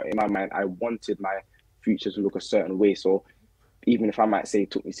do them, but in my mind, I wanted my future to look a certain way. So even if I might say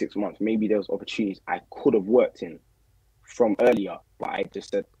it took me 6 months, maybe there was opportunities I could have worked in from earlier, but I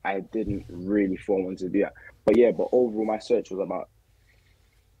just said I didn't really feel I wanted to do that. But yeah, but overall my search was about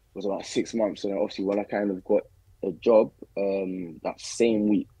 6 months, and obviously when I kind of got a job, that same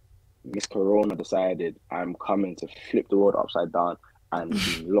week, Miss Corona decided I'm coming to flip the world upside down and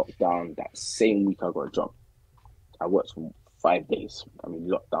be locked down. That same week I got a job. I worked for 5 days. I mean,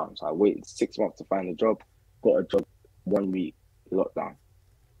 lockdown. So I waited 6 months to find a job. Got a job 1 week, lockdown.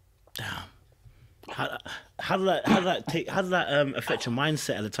 Damn. How did that affect your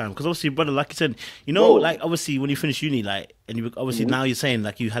mindset at the time? Because obviously, brother, like you said, Bro. like obviously when you finish uni, like, and you obviously now you're saying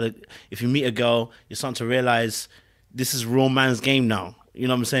like if you meet a girl, you're starting to realize this is real man's game now. You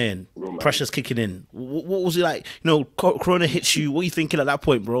know what I'm saying? Pressure's kicking in. What was it like? Corona hits you. What are you thinking at that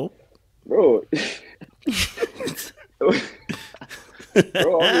point, bro? Bro, bro,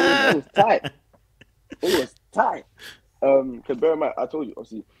 I was tight. It was tight. Because bear in mind, I told you,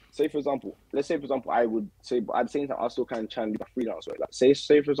 obviously, say for example, let's say for example, I would say, but at the same time, I still kind of try and do my freelance work. Like, say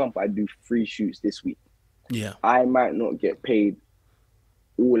for example, I do 3 shoots this week. Yeah. I might not get paid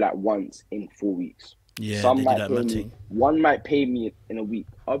all at once in 4 weeks. Yeah, Some they do might that pay mad me. thing. One might pay me in a week.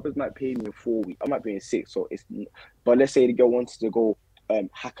 Others might pay me in 4 weeks. I might pay in six. So it's. But let's say the girl wants to go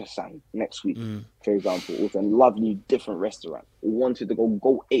Hakkasan next week, for example, with a lovely different restaurant. Or wanted to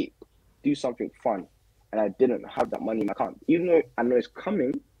go ape, do something fun, and I didn't have that money in my account. Even though I know it's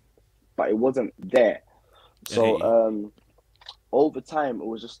coming, but it wasn't there. I get you. So over time, it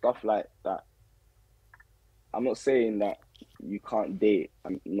was just stuff like that. I'm not saying that you can't date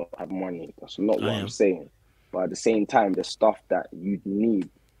and not have money. That's not I what I'm am. saying. But at the same time, there's stuff that you need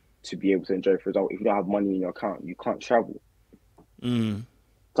to be able to enjoy. For example, if you don't have money in your account, you can't travel. Mm.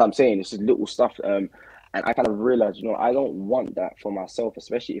 So I'm saying it's just little stuff. And I kind of realized, I don't want that for myself,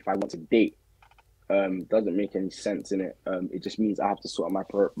 especially if I want to date. Doesn't make any sense in it. It just means I have to sort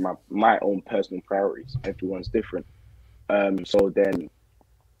out my own personal priorities. Everyone's different. So then,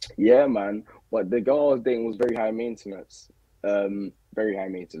 yeah, man. But the girl I was dating was very high maintenance. Very high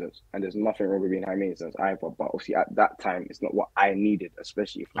maintenance, and there's nothing wrong with being high maintenance either. But obviously, at that time, it's not what I needed,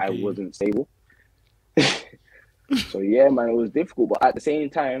 especially if I Okay. wasn't stable. So yeah, man, it was difficult. But at the same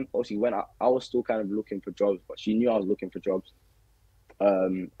time, obviously, when I was still kind of looking for jobs, but she knew I was looking for jobs.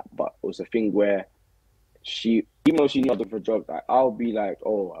 But it was a thing where even though she knew I was looking for jobs, like, I'll be like,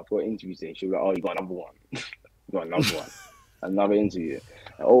 oh, I've got an interview today. She'll be like, oh, you got another one, you got another one, another interview.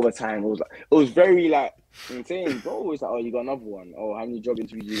 And over time, it was very like insane, bro. It's like, oh, you got another one. Oh, how many job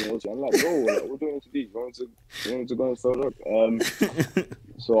interviews you going to? I'm like, bro, like, what do you want to do? You want to go and start work?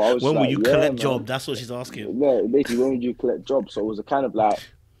 So I was When will like, you yeah, collect man. job? That's what she's asking. Yeah, basically, when would you collect jobs? So it was a kind of like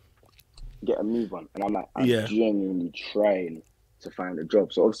get a move on, and I'm like, I'm Yeah. genuinely trying to find a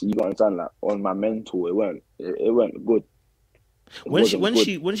job. So obviously, you got to understand, like, on my mental, it weren't good. It wasn't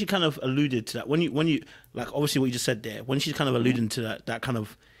good. When she kind of alluded to that, when you like obviously what you just said there, when she's kind of alluding to that kind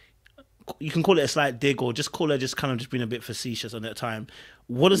of, you can call it a slight dig or just call her just kind of just being a bit facetious on that time.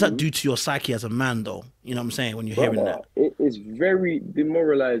 What does that Mm-hmm. do to your psyche as a man though? You know what I'm saying when you're hearing Brother, that? it is very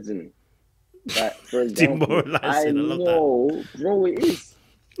demoralizing. Like, for example, I Demoralizing. I love that. know, bro, it is.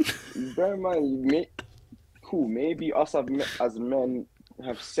 Bear in mind, cool, maybe us as men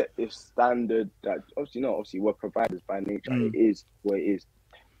have set this standard that obviously we're providers by nature. It Mm, is what it is.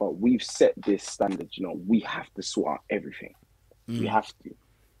 But we've set this standard, we have to sort out everything. We mm, have to.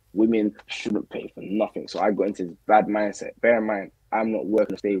 Women shouldn't pay for nothing. So I got into this bad mindset. Bear in mind, I'm not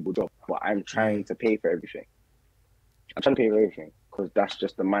working a stable job, but I'm trying mm, to pay for everything. I'm trying to pay for everything because that's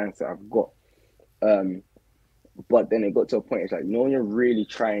just the mindset I've got. Um, but then it got to a point, it's like, no, you're really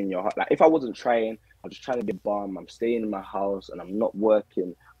trying your heart. Like, if I wasn't trying, I'm just trying to be bum. I'm staying in my house and I'm not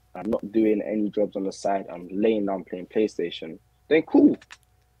working. I'm not doing any jobs on the side. I'm laying down playing PlayStation. Then cool,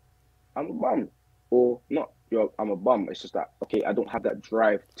 I'm a bum. Or not, I'm a bum. It's just that, okay, I don't have that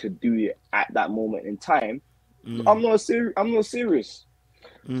drive to do it at that moment in time. mm, I'm not serious.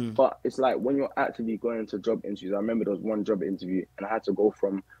 mm, But it's like when you're actively going into job interviews. I remember there was one job interview and I had to go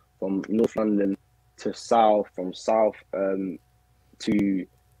from North London to South, from South to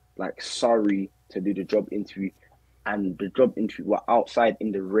like Surrey to do the job interview. And the job interview were outside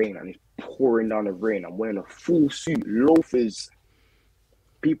in the rain and it's pouring down the rain. I'm wearing a full suit, loafers.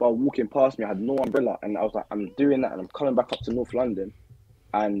 People are walking past me. I had no umbrella, and I was like, I'm doing that, and I'm coming back up to North London,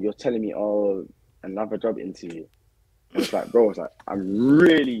 and you're telling me, oh, another job interview. And it's like, bro, it's like, I'm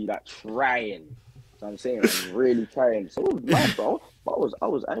really like trying. So I'm saying I'm really trying. So it was mad, bro. But I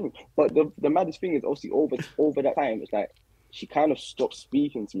was angry. But the maddest thing is obviously over that time, it's like she kind of stopped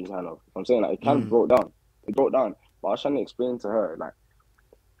speaking to me, kind of. I'm saying like it kind of mm, broke down. It broke down. But I was trying to explain to her, like,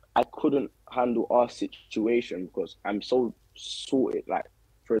 I couldn't handle our situation because I'm so sorted. Like,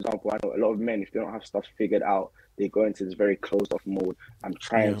 for example, I know a lot of men, if they don't have stuff figured out, they go into this very closed off mode. I'm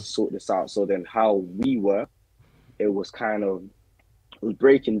trying yeah. to sort this out. So then how we were, it was kind of it was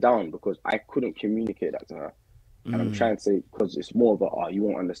breaking down because I couldn't communicate that to her. And I'm Mm, trying to say, because it's more of a, oh, you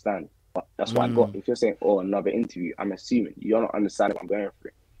won't understand. But that's what I got. mm, If you're saying, oh, another interview, I'm assuming you're not understanding what I'm going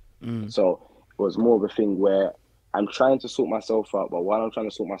through. mm, So it was more of a thing where I'm trying to sort myself out, but while I'm trying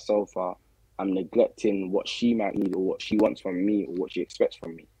to sort myself out, I'm neglecting what she might need or what she wants from me or what she expects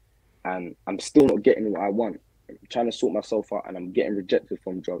from me. And I'm still not getting what I want. I'm trying to sort myself out and I'm getting rejected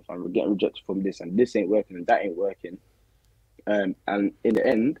from jobs. I'm getting rejected from this and this ain't working and that ain't working. And in the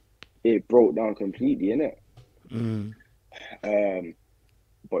end, it broke down completely, innit? mm. Um,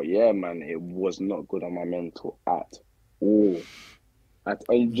 but yeah, man, it was not good on my mental at all. And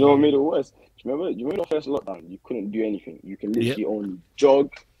do you know what made it worse? Do you remember the first lockdown? You couldn't do anything. You can Yep. literally only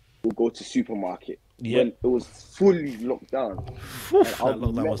jog or go to supermarket. Yep. when it was fully locked down. Whew, And that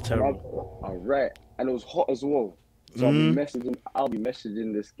lockdown was terrible. I'll right, and it was hot as well. So I'll be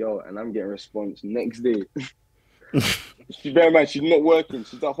messaging this girl, and I'm getting a response next day. Bear in mind, she's not working.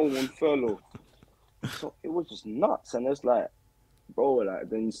 She's at home on furlough. So it was just nuts, and it's like, bro, like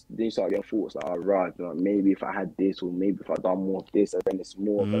then you start getting thoughts like, right, you know, maybe if I had this, or maybe if I done more of this, and then it's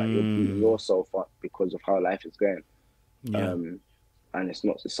more. But like you're beating yourself up because of how life is going. Yeah. And it's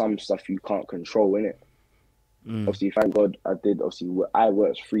not some stuff you can't control in it. Obviously, thank God I did. Obviously, I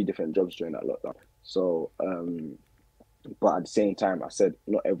worked 3 different jobs during that lockdown. So, but at the same time, I said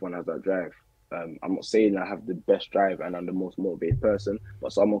not everyone has that drive. I'm not saying I have the best drive and I'm the most motivated person,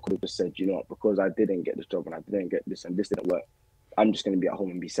 but someone could have just said, you know, because I didn't get this job and I didn't get this and this didn't work, I'm just going to be at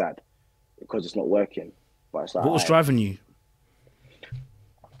home and be sad because it's not working. But it's like, What was driving you?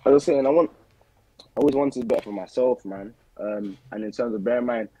 I was saying, I always wanted better for myself, man. And in terms of, bear in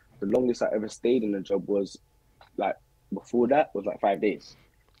mind, the longest I ever stayed in a job was like, before that was like 5 days.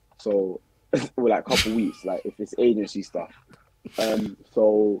 So, or like a couple weeks, like if it's agency stuff.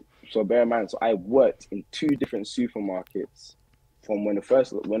 So bear in mind, so I worked in 2 different supermarkets from when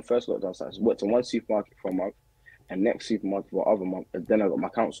first lockdown started. I worked in one supermarket for a month and next supermarket for other month, and then I got my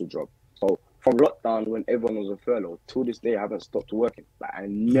council job. So from lockdown, when everyone was on furlough, till this day I haven't stopped working. Like I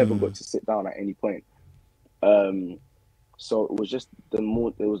never got to sit down at any point. So it was just it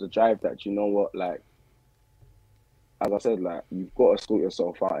was a drive that, you know what, like, as I said, like, you've got to sort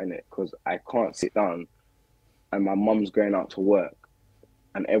yourself out in it, because I can't sit down and my mum's going out to work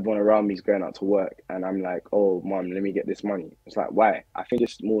and everyone around me is going out to work and I'm like, oh, mum, let me get this money. It's like, why? I think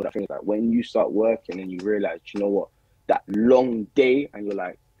it's more that thing, like when you start working and you realize, you know what, that long day, and you're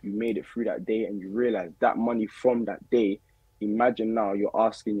like, you made it through that day and you realize that money from that day, imagine now you're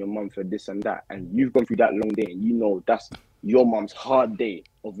asking your mum for this and that, and you've gone through that long day and you know that's your mum's hard day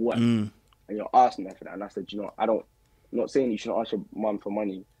of work, and you're asking her for that. And I said, you know, I'm not saying you shouldn't ask your mum for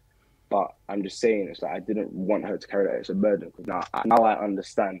money, but I'm just saying it's like I didn't want her to carry that extra burden, because now I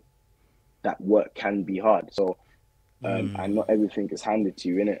understand that work can be hard. So and not everything is handed to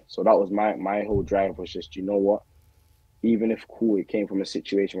you, innit? So that was my whole drive, was just, you know what, even if it came from a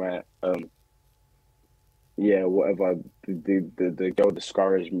situation where yeah, whatever, the girl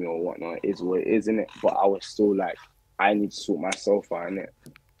discouraged me or whatnot, it is what it is, innit? But I was still like, I need to sort myself out, innit?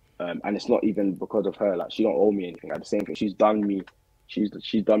 And it's not even because of her, like she don't owe me anything. At the same thing, she's done me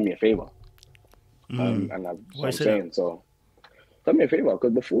a favor. And that's what I'm saying. So done me a favor,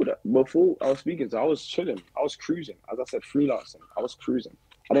 because before I was speaking to her, I was chilling, I was cruising. As I said, freelancing, I was cruising.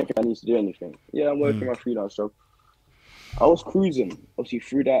 I don't think I need to do anything. Yeah, I'm working my freelance job. I was cruising. Obviously,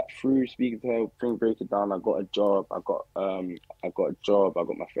 through speaking to her, thing break it down, I got a job. I got a job. I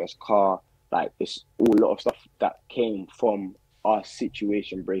got my first car. Like, it's all a lot of stuff that came from our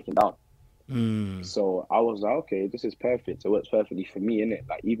situation breaking down. So I was like, okay, this is perfect. It works perfectly for me, innit?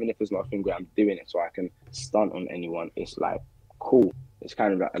 Like, even if it's nothing where I'm doing it so I can stunt on anyone, it's like cool. It's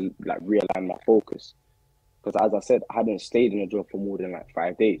kind of like realign my focus. Because as I said, I hadn't stayed in a job for more than like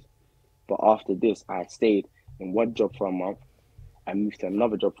 5 days. But after this, I had stayed in one job for a month. I moved to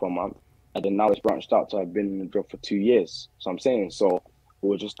another job for a month. And then now it's branched out. So I've been in a job for 2 years. So I'm saying, so it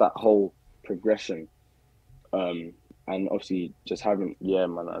was just that whole progression. And obviously just having, yeah,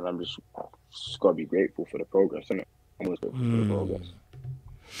 man, and I'm just gotta be grateful for the progress, innit? I'm always grateful for the progress.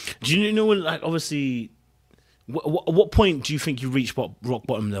 Do you know when, like, obviously, what point do you think you reached rock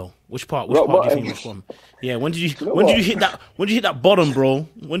bottom though? Which part do you think you reached bottom? Yeah, when did you hit that? When did you hit that bottom, bro?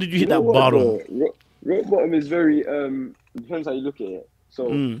 When did you hit that bottom? Rock bottom is very depends how you look at it.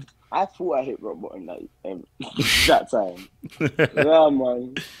 So I thought I hit rock bottom that time. Yeah,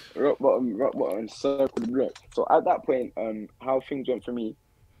 man. Rock bottom, circle the block. So at that point, how things went for me,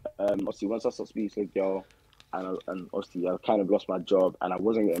 obviously once I stopped speaking to a girl, and obviously I kind of lost my job and I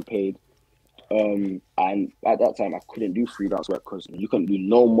wasn't getting paid. And at that time I couldn't do freelance work because you couldn't do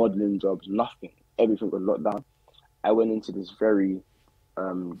no modeling jobs, nothing. Everything was locked down. I went into this very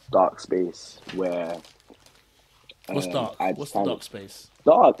dark space where What's dark? What's the dark space?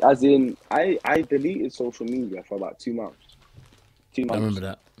 Dark, as in I deleted social media for about 2 months. 2 months. I remember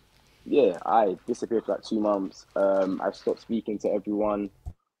that. Yeah, I disappeared for like 2 months. I stopped speaking to everyone.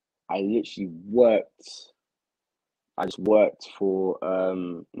 I literally worked. I just worked for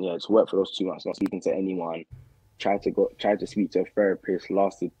just worked for those 2 months, not speaking to anyone. Tried to speak to a therapist,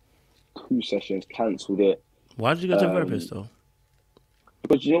 lasted 2 sessions, cancelled it. Why did you go to a therapist though?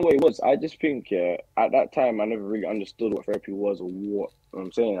 Because you know what it was? I just think, at that time, I never really understood what therapy was or what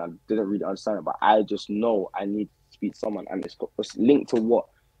I'm saying. I didn't really understand it, but I just know I need to speak to someone. And it's linked to what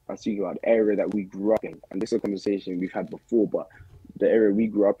I'm speaking about, the area that we grew up in. And this is a conversation we've had before, but the area we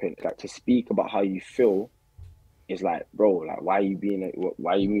grew up in, like to speak about how you feel is like, bro, like why are you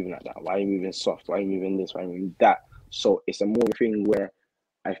moving like that? Why are you moving soft? Why are you moving this? Why are you moving that? So it's a more thing where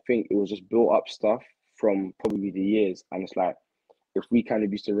I think it was just built up stuff from probably the years, and it's like if we kind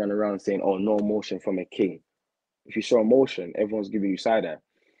of used to run around saying, "Oh, no emotion from a king." If you show emotion, everyone's giving you side eye.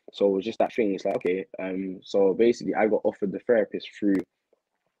 So it was just that thing. It's like, okay, so basically I got offered the therapist through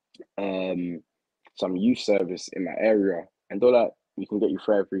some youth service in my area, and they're like, we can get you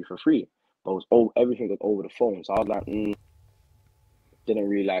therapy for free. But it was everything was over the phone. So I was like, didn't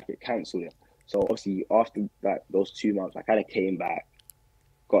really like it, cancelled it. So obviously after that those 2 months, I kind of came back,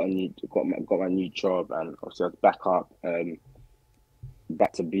 got my new job, and obviously I was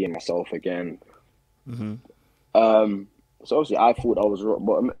back to being myself again. Mm-hmm. So obviously I thought I was rock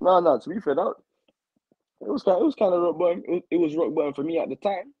bottom. No, to be fair, that it was kind of rock bottom. It was rock bottom for me at the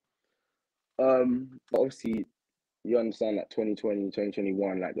time. But obviously you understand that 2020,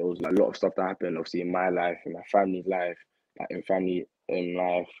 2021, like there was like, a lot of stuff that happened, obviously in my life, in my family's life, like in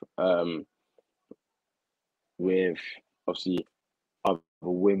life, with obviously other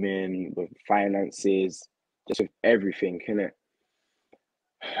women, with finances, just with everything, innit?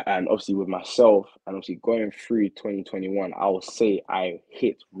 And obviously with myself, and obviously going through 2021, I will say I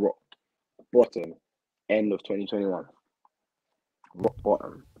hit rock bottom end of 2021. Rock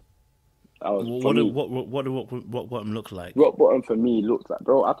bottom. That was for me. What bottom look like? Rock bottom for me looked like,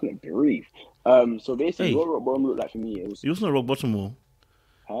 bro, I couldn't breathe. So basically, Hey, what rock bottom looked like for me, it was, you also know rock bottom wall.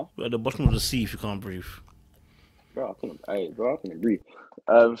 huh? You're at the bottom of the sea if you can't breathe. Bro, I couldn't breathe.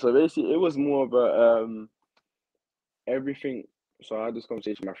 So basically, it was more of a everything. So I had this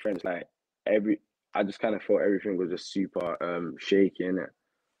conversation with my friends, like I just kind of felt everything was just super shaky in it.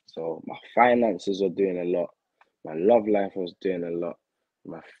 So my finances were doing a lot, my love life was doing a lot,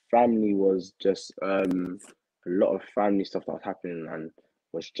 my family was just a lot of family stuff that was happening and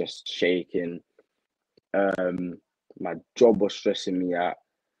was just shaking. Um, my job was stressing me out.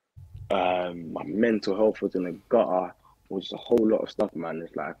 My mental health was in the gutter. It was a whole lot of stuff, man.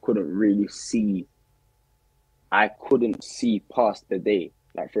 It's like I couldn't see past the day.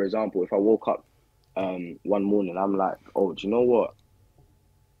 Like for example, if I woke up one morning, I'm like, oh, do you know what?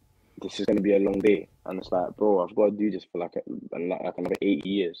 This is gonna be a long day. And it's like, bro, I've got to do this for like another 80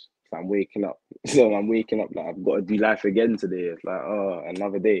 years. So I'm waking up. So I'm waking up like I've got to do life again today. It's like, oh,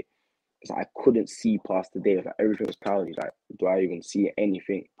 another day. It's like I couldn't see past the day. It's like everything was cloudy. Like, do I even see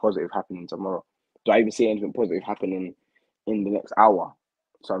anything positive happening tomorrow? Do I even see anything positive happening in the next hour?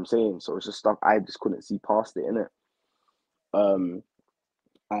 So I'm saying, so it's just stuff I just couldn't see past it, innit? Um,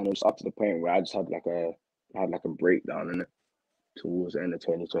 and it was up to the point where I just had like a breakdown in it towards the end of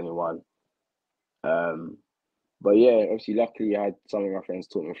 2021. Um, but yeah, obviously, luckily, I had some of my friends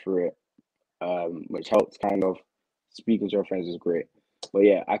talk me through it, which helped kind of speaking to your friends is great. But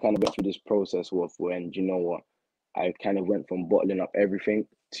yeah, I kind of went through this process with when, you know what, I kind of went from bottling up everything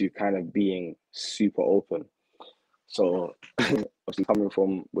to kind of being super open. So obviously coming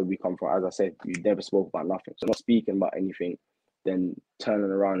from where we come from, as I said, you never spoke about nothing. So not speaking about anything, then turning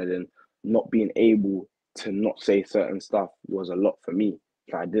around and then not being able to not say certain stuff was a lot for me.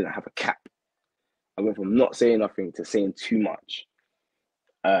 I didn't have a cap. I went from not saying nothing to saying too much.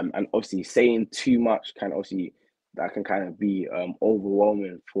 And obviously saying too much can obviously that can kind of be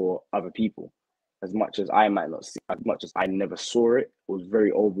overwhelming for other people. As much as I might not see, as much as I never saw it, it was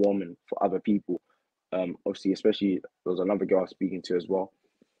very overwhelming for other people. Obviously, especially there was another girl I was speaking to as well,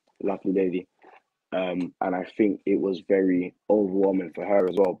 lovely lady. And I think it was very overwhelming for her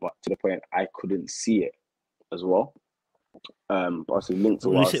as well, but to the point I couldn't see it as well. But obviously linked to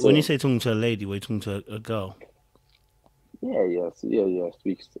what I was When you saying. say talking to a lady, we're talking to a girl. Yeah.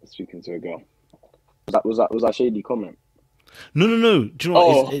 Speaking to a girl. Was that shady comment? No. Do you know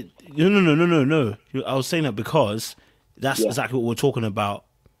what? Oh, No. I was saying that because that's yeah, exactly what we're talking about.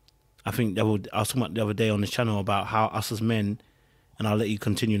 I think I was talking about the other day on this channel about how us as men, and I'll let you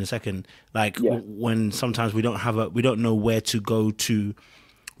continue in a second. Like yeah, when sometimes we don't know where to go to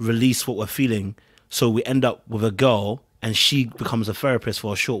release what we're feeling, so we end up with a girl and she becomes a therapist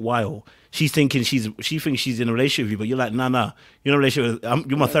for a short while. She thinks she's in a relationship with you, but you're like, nah, you're in a relationship.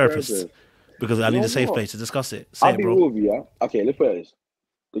 You're my yeah, therapist therapist. because I You need know a safe what? place to discuss it. Say I'll it, be bro. real with you, yeah? Okay, let's put it this.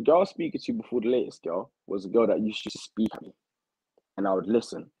 The girl I was speaking to before the latest girl was a girl that used to speak at me and I would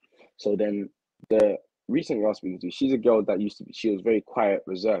listen. So then the recent girl I was speaking to, she's a girl that she was very quiet,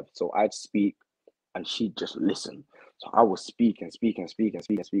 reserved. So I'd speak and she'd just listen. So I was speak, and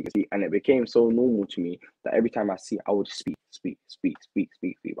it became so normal to me that every time I see it, I would speak.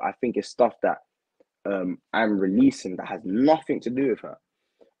 But I think it's stuff that I'm releasing that has nothing to do with her,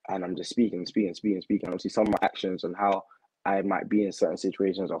 and I'm just speaking. And obviously, some of my actions and how I might be in certain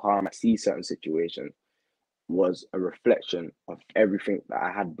situations or how I might see certain situations was a reflection of everything that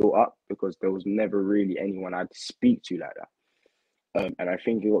I had built up, because there was never really anyone I'd speak to like that. And I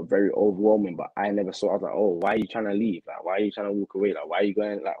think it got very overwhelming, but I never saw. I was like, oh, why are you trying to leave? Like, why are you trying to walk away? Like, why are you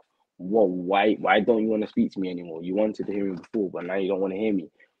going? Like, whoa, why don't you want to speak to me anymore? You wanted to hear me before, but now you don't want to hear me.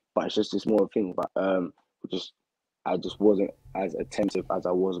 But it's just this small thing. But just I just wasn't as attentive as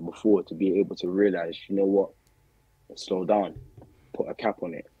I was before to be able to realize, you know what, slow down, put a cap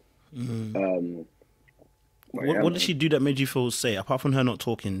on it. But yeah, What did man. she do that made you feel safe? Apart from her not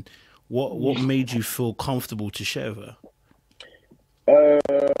talking, what made you feel comfortable to share with her?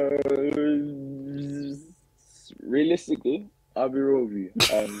 Realistically, I'll be real with you.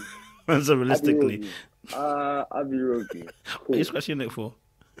 So I'll be real with realistically, you. I'll be real with you. what are you Cool. scratching your neck for?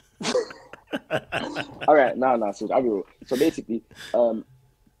 All right, no. So I'll be real. So basically,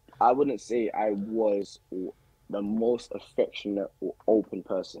 I wouldn't say I was the most affectionate or open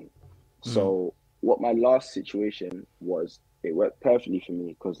person. So what my last situation was, it worked perfectly for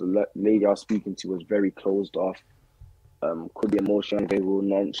me because the lady I was speaking to was very closed off, could be emotional, very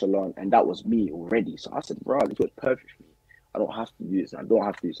nonchalant, and that was me already. So I said, bro, this was perfect for me. I don't have to do this, I don't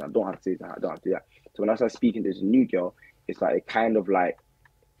have to do this, I don't have to do that, I don't have to do that. So when I started speaking to this new girl, it's like it kind of like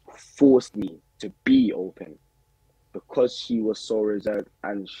forced me to be open, because she was so reserved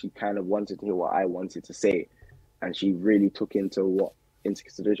and she kind of wanted to hear what I wanted to say, and she really took into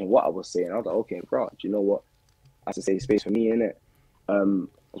consideration what I was saying. I was like, okay, bro, do you know what? That's a safe space for me, innit?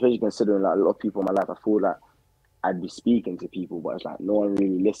 Especially considering like a lot of people in my life, I feel like I'd be speaking to people, but it's like no one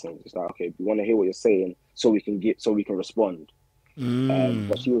really listens. It's like, okay, we want to hear what you're saying so we can respond.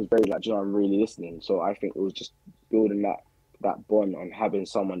 But she was very like, you know, I'm really listening. So I think it was just building that bond on having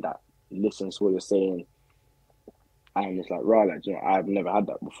someone that listens to what you're saying, and it's like, right, like, you know, I've never had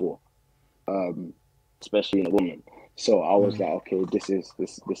that before, especially in a woman. So I was like, okay, this is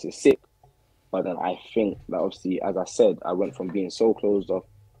sick. But then I think that obviously, as I said, I went from being so closed off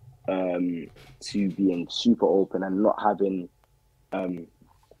to being super open and not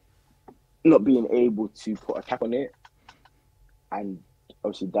being able to put a cap on it, and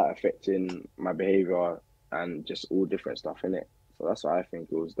obviously that affecting my behavior and just all different stuff in it. So that's why I think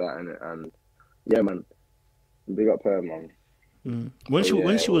it was that, and yeah, man, big up her, man. When So she yeah,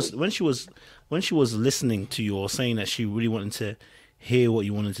 when it she was was. when she was when she was listening to you or saying that she really wanted to hear what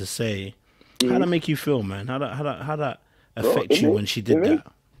you wanted to say, how that make you feel, man? How that Bro, affect you when she it did made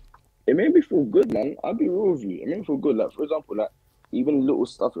that? it made me feel good, man. I'll be real with you. It made me feel good. Like, for example, like even little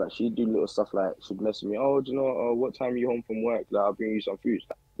stuff, like she'd do little stuff, like she'd message me, oh, do you know, what time are you home from work? Like, I'll bring you some food.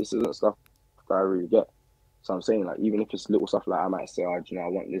 Like, this isn't stuff that I really get. So I'm saying, like, even if it's little stuff, like I might say, oh, do you know, I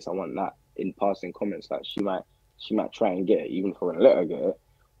want this, I want that, in passing comments, like she might try and get it, even if I wouldn't let her get it.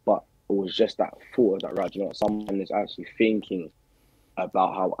 But it was just that thought that, right, you know, someone is actually thinking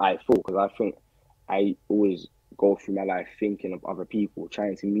about how I feel, because I think I always go through my life thinking of other people,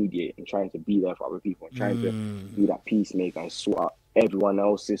 trying to mediate and trying to be there for other people, and trying to be that peacemaker and sort out everyone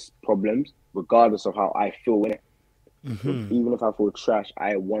else's problems, regardless of how I feel in it. Even if I feel trash,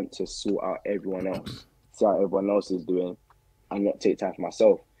 I want to sort out everyone else, see how everyone else is doing, and not take time for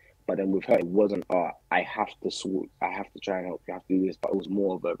myself. But then with her, it wasn't, I have to try and help, you have to do this. But it was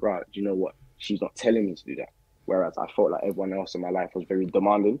more of a, right, do you know what? She's not telling me to do that. Whereas I felt like everyone else in my life was very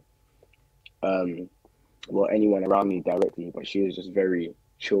demanding. Well, anyone around me directly, but she was just very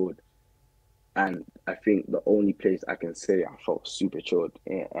chilled. And I think the only place I can say I felt super chilled.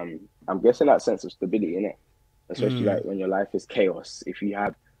 Yeah, I'm guessing that sense of stability in it, especially like when your life is chaos. If you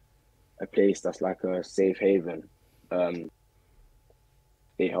have a place that's like a safe haven,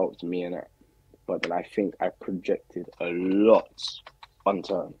 it helped me in it. But then I think I projected a lot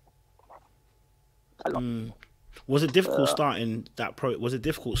onto her. A lot. Was it difficult starting that Was it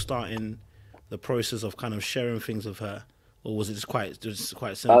difficult starting the process of kind of sharing things with her, or was it just quite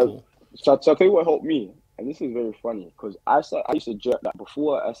Uh, simple? so I'll tell you what helped me, and this is very funny because I used to journal like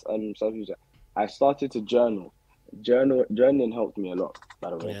before I started to journal. Journaling helped me a lot, by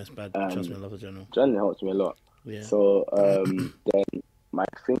the way. Yeah, it's bad. Trust me, Um, I love a journal. journaling helped me a lot. Yeah. So then my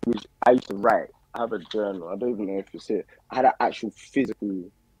thing is I used to write. I have a journal. I don't even know if it's here. I had an actual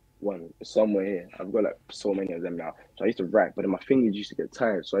physical one somewhere here. I've got like so many of them now. So I used to write, but then my fingers used to get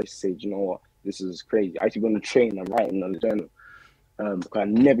tired. So I used to say, "Do you know what? This is crazy." I used to go on the train and writing on the journal. Because I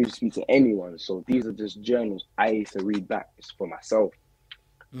never used to speak to anyone. So these are just journals I used to read back for myself.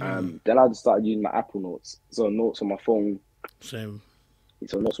 Then I just started using my Apple Notes. So notes on my phone. Same.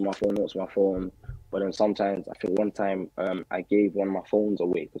 So notes on my phone. But then sometimes, I think one time I gave one of my phones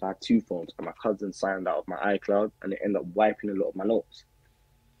away because I had two phones and my cousin signed out of my iCloud and it ended up wiping a lot of my notes.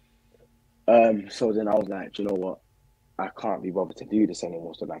 So then I was like, you know what? I can't be bothered to do this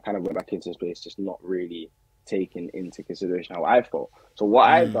anymore. So then I kind of went back into space, just not really taking into consideration how I felt. So what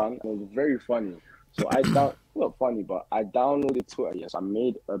I Mm. done, and it was very funny. So not funny, but I downloaded Twitter. Yes, I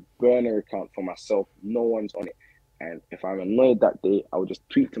made a burner account for myself. No one's on it. And if I'm annoyed that day, I would just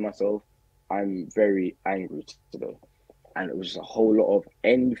tweet to myself, I'm very angry today. And it was just a whole lot of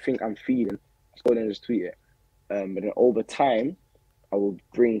anything I'm feeling, just go there and just tweet it. But then over time, I will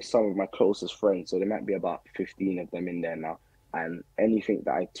bring some of my closest friends. So there might be about 15 of them in there now. And anything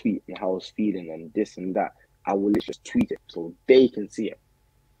that I tweet and how I was feeling and this and that, I will just tweet it so they can see it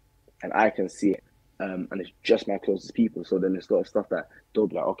and I can see it. And it's just my closest people. So then there's a lot of stuff that they'll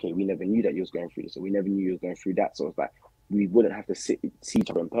be like, okay, we never knew that you was going through this, or we never knew you was going through that. So it's like we wouldn't have to see each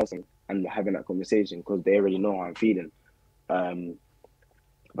other in person and having that conversation because they already know how I'm feeling. Um,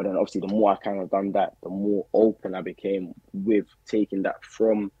 but then obviously the more I kind of done that, the more open I became with taking that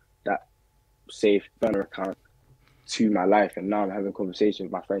from that safe burner account to my life. And now I'm having conversations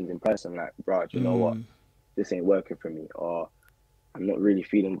with my friends in person, like, bro, you know what? Mm. This ain't working for me. Or I'm not really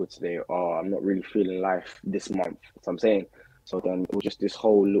feeling good today. Or I'm not really feeling life this month. So I'm saying. So then it was just this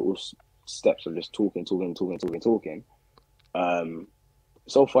whole little steps of just talking.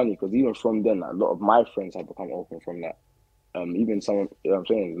 So funny because even from then, like, a lot of my friends have become open from that. Even some, you know what I'm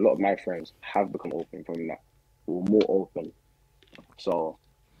saying, a lot of my friends have become open from that, or more open. So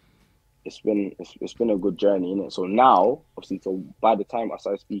it's been a good journey, innit? So now, obviously, so by the time I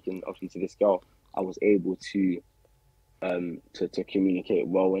started speaking, obviously, to this girl, I was able to communicate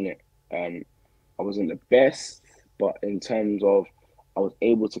well in it. I wasn't the best, but in terms of I was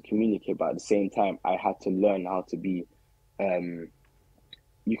able to communicate, but at the same time, I had to learn how to be. Um,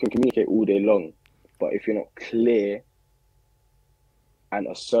 you can communicate all day long, but if you're not clear and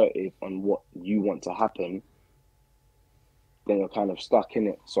assertive on what you want to happen, then you're kind of stuck in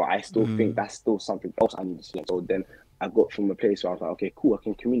it. So I still think Mm. that's still something else I need to learn. So then I got from a place where I was like, okay, cool, I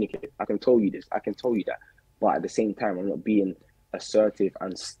can communicate. I can tell you this. I can tell you that. But at the same time, I'm not being assertive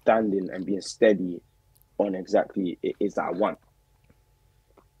and standing and being steady on exactly it is that I want.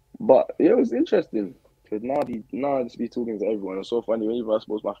 But yeah, it was interesting. Because now I just be talking to everyone. It's so funny. When even I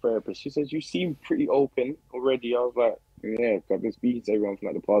spoke to my therapist, she says, you seem pretty open already. I was like, yeah, 'cause I've been speaking to everyone for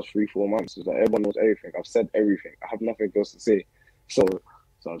like the past 3, 4 months. It's like everyone knows everything. I've said everything. I have nothing else to say. So,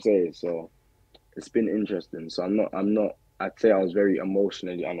 so I'm saying, so it's been interesting. So I'd say I was very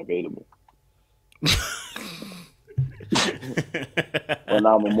emotionally unavailable. But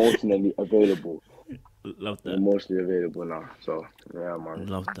now I'm emotionally available. Love I'm that. emotionally available now. So, yeah, man.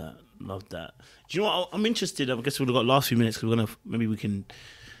 Love that. Love that. Do you know what? I'm interested. I guess we've got last few minutes because we're gonna maybe we can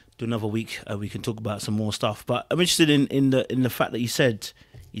do another week. We can talk about some more stuff. But I'm interested in the fact that you said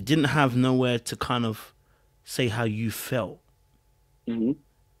you didn't have nowhere to kind of say how you felt. Hmm.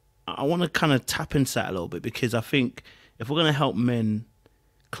 I want to kind of tap into that a little bit because I think if we're gonna help men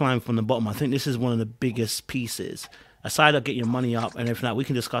climb from the bottom, I think this is one of the biggest pieces. Aside of getting your money up and everything, like we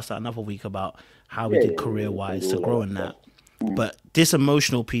can discuss that another week about how we Yeah, did yeah, yeah. career We can wise do to all grow of that in stuff. that. But this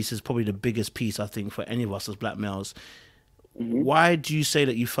emotional piece is probably the biggest piece I think for any of us as black males. Mm-hmm. Why do you say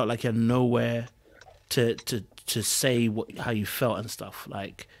that you felt like you had nowhere to say how you felt and stuff?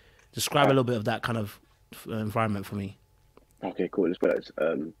 Like, describe a Right. little bit of that kind of environment for me. Okay, cool. Let's put it.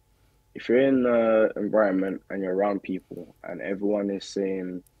 If you're in an environment and you're around people and everyone is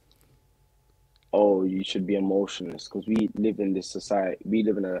saying, "Oh, you should be emotionless," because we live in this society, we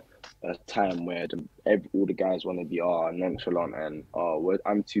live in a time where all the guys want to be nonchalant and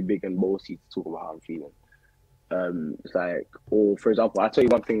I'm too big and bossy to talk about how I'm feeling. It's like, or for example, I'll tell you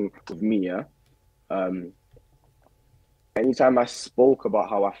one thing with me, yeah. Um, Anytime I spoke about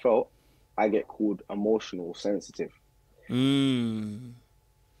how I felt, I get called emotional sensitive. Mm.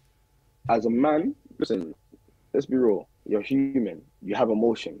 As a man, listen, let's be real. You're human. You have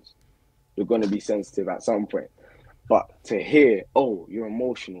emotions. You're going to be sensitive at some point. But to hear, oh, you're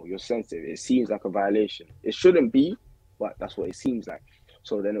emotional, you're sensitive, it seems like a violation. It shouldn't be, but that's what it seems like.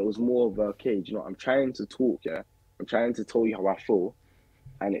 So then it was more of a, okay, you know, I'm trying to talk, yeah. I'm trying to tell you how I feel,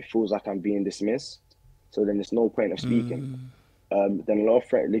 and it feels like I'm being dismissed. So then there's no point of speaking. Then a lot of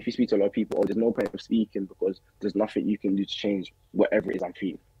friends, if you speak to a lot of people, oh, there's no point of speaking because there's nothing you can do to change whatever it is I'm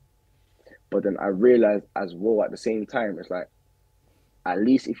feeling. But then I realized as well at the same time, it's like, at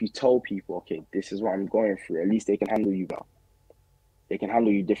least if you tell people, okay, this is what I'm going through, at least they can handle you better. They can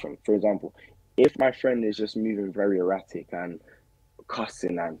handle you different. For example, if my friend is just moving very erratic and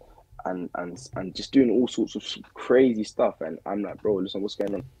cussing and just doing all sorts of crazy stuff, and I'm like, bro, listen, what's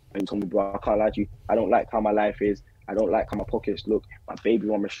going on? And you told me, bro, I can't lie to you. I don't like how my life is. I don't like how my pockets look. My baby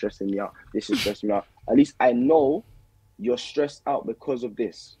mama is stressing me out. This is stressing me out. At least I know you're stressed out because of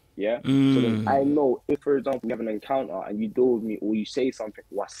this. Yeah. So then I Mm. know if, for example, we have an encounter and you deal with me or you say something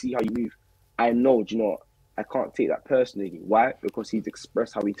or I see how you move, I know, do you know what? I can't take that personally. Why? Because he's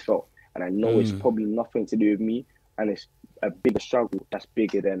expressed how he felt. And I know it's Mm. probably nothing to do with me and it's a bigger struggle that's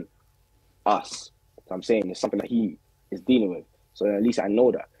bigger than us. So I'm saying it's something that he is dealing with. So at least I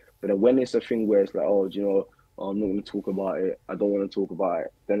know that. But then when it's a thing where it's like, oh, do you know, oh, I'm not going to talk about it. I don't want to talk about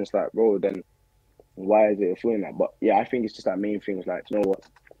it. Then it's like, bro, then why is it a feeling that? But yeah, I think it's just that main thing is like, you know what?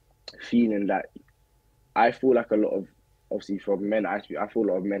 Feeling that I feel like a lot of obviously from men, I feel a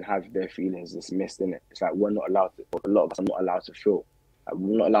lot of men have their feelings dismissed in it. It's like we're not allowed to, a lot of us are not allowed to feel. Like,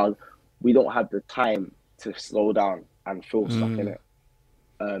 we're not allowed. We don't have the time to slow down and feel stuff in Mm.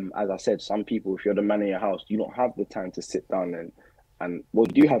 it. As I said, some people, if you're the man in your house, you don't have the time to sit down and well,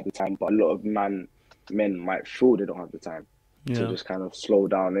 you do have the time, but a lot of men might feel they don't have the time to Yeah. just kind of slow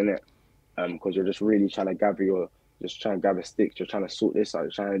down in it. Because you're just really trying to gather your, just trying to gather sticks. You're trying to sort this out.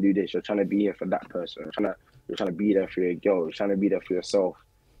 You're trying to do this. You're trying to be here for that person. You're trying to be there for your girl. You're trying to be there for yourself.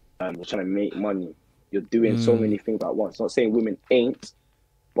 You're trying to make money. You're doing so Mm. many things at once. Not saying women ain't,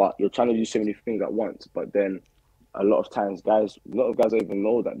 but you're trying to do so many things at once. But then a lot of times, a lot of guys don't even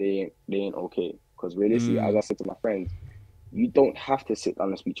know that they ain't okay. Because realistically, as Mm. I said to my friends, you don't have to sit down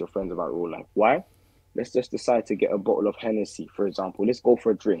and speak to your friends about real life. Why? Let's just decide to get a bottle of Hennessy, for example. Let's go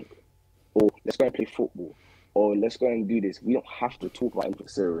for a drink, or let's go and play football, or let's go and do this. We don't have to talk about anything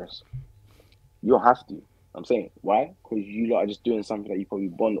serious. You don't have to. I'm saying why? Because you lot are just doing something that you probably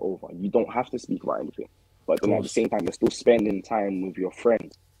bond over. You don't have to speak about anything. But Of then at the course. same time, you're still spending time with your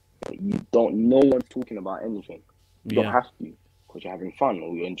friends. You don't. No one's talking about anything. You don't Yeah. have to because you're having fun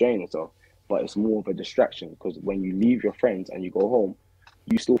or you're enjoying yourself. But it's more of a distraction because when you leave your friends and you go home,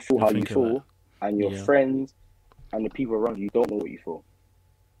 you still feel You'll how you think about it. feel, and your Yeah. friends and the people around you don't know what you feel.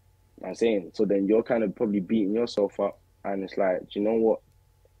 I'm saying so. Then you're kind of probably beating yourself up, and it's like, do you know what?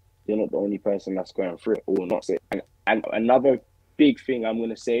 You're not the only person that's going through it, or not say. And another big thing I'm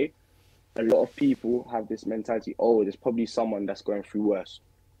gonna say, a lot of people have this mentality. Oh, there's probably someone that's going through worse.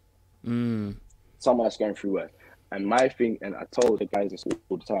 Mm. Someone that's going through worse. And my thing, and I told the guys this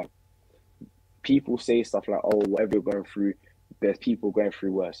all the time. People say stuff like, "Oh, whatever you're going through, there's people going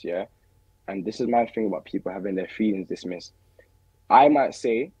through worse." Yeah, and this is my thing about people having their feelings dismissed. I might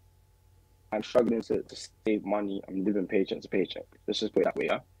say I'm struggling to save money. I'm living paycheck to paycheck. Let's just put it that way.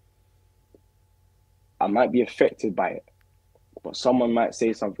 Yeah, I might be affected by it. But someone might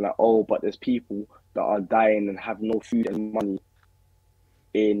say something like, "Oh, but there's people that are dying and have no food and money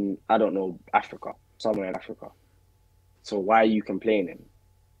in, I don't know, Africa, somewhere in Africa. So why are you complaining?"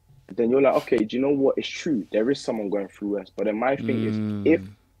 Then you're like, okay, do you know what? It's true. There is someone going through worse. But then my thing is, if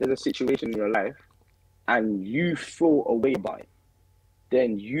Mm. there's a situation in your life and you feel a way about it,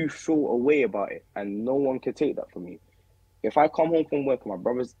 then you feel a way about it, and no one can take that from you. If I come home from work and my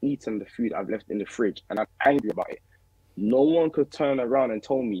brother's eaten the food I've left in the fridge and I'm angry about it, no one could turn around and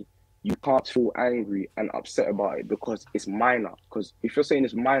tell me you can't feel angry and upset about it because it's minor. Because if you're saying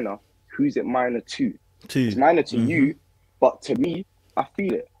it's minor, who's it minor to? It's Two. minor to Mm-hmm. you, but to me, I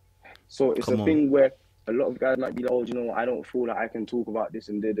feel it. So it's a Come on. thing where a lot of guys might be like, oh, you know what, I don't feel like I can talk about this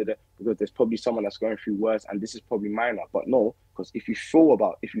and da da da because there's probably someone that's going through worse and this is probably minor. But no, because if you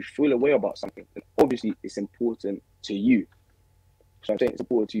feel a way about something, then obviously it's important to you. So I'm saying it's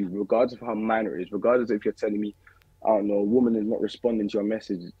important to you, regardless of how minor it is, regardless if you're telling me, I don't know, a woman is not responding to your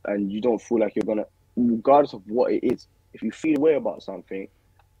message and you don't feel like you're gonna, regardless of what it is, if you feel a way about something,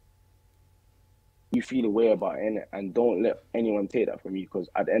 you feel a way about it, innit? And don't let anyone take that from you because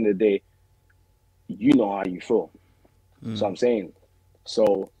at the end of the day, you know how you feel. So Mm. I'm saying,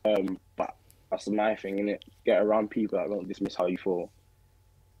 but that's my thing, innit? Get around people that don't dismiss how you feel,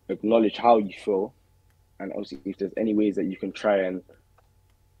 acknowledge how you feel, and obviously if there's any ways that you can try and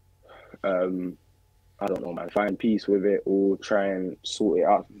um I don't know, man, find peace with it or try and sort it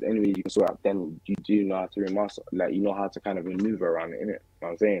out. If there's any way you can sort it out, then you do know how to master, like you know how to kind of maneuver around it, innit? You know what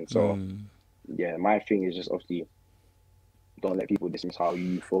I'm saying? So Mm. yeah, my thing is just obviously don't let people dismiss how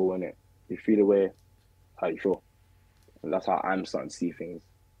you feel in it. You feel the way how you feel. And that's how I'm starting to see things.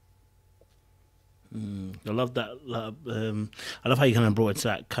 I love that. I love how you kind of brought it to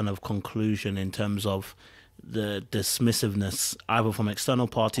that kind of conclusion in terms of the dismissiveness, either from external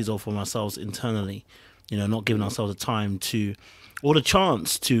parties or from ourselves internally. You know, not giving Mm-hmm. ourselves the time to, or the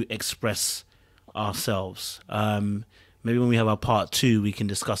chance to express ourselves. Maybe when we have our part two, we can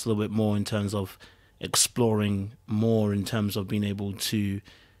discuss a little bit more in terms of exploring more in terms of being able to,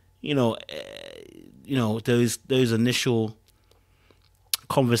 you know, those initial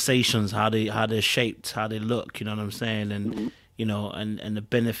conversations, how they're shaped, how they look, you know what I'm saying, and Mm-hmm. you know, and the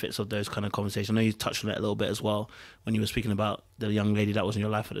benefits of those kind of conversations. I know you touched on it a little bit as well when you were speaking about the young lady that was in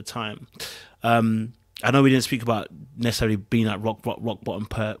your life at the time. I know we didn't speak about necessarily being at rock bottom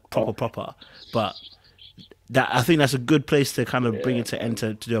proper, but that I think that's a good place to kind of bring it to end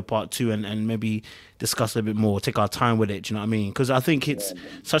to do a part two and maybe discuss a little bit more, take our time with it. Do you know what I mean? Because I think it's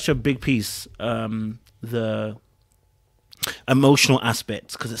such a big piece, the emotional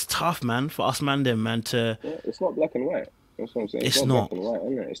aspects, because it's tough, man, for us man them man to. Yeah, it's not black and white. That's what I'm saying. It's Not not. black and white,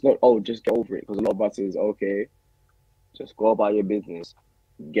 isn't it? It's not, oh, just get over it. Because a lot of us is, okay, just go about your business,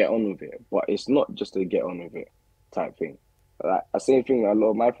 get on with it. But it's not just a get on with it type thing. Like, the same thing, a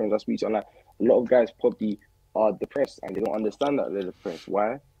lot of my friends I speak to, like, a lot of guys probably are depressed and they don't understand that they're depressed.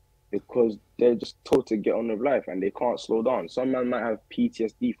 Why? Because they're just told to get on with life and they can't slow down. Some man might have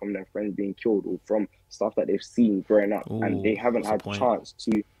PTSD from their friends being killed or from stuff that they've seen growing up, Ooh, and they haven't that's a had point. chance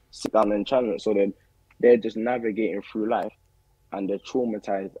to sit down and channel it. So then they're just navigating through life and they're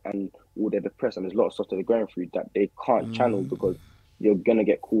traumatized and or they're depressed and there's a lot of stuff that they're going through that they can't channel because you're gonna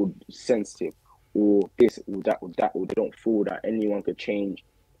get called sensitive or this or that or that, or they don't feel that anyone could change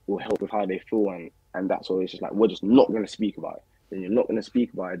or help with how they feel, and that's all. It's just like, we're just not gonna speak about it. Then you're not gonna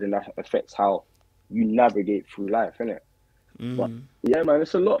speak about it, then that affects how you navigate through life, innit? But yeah, man,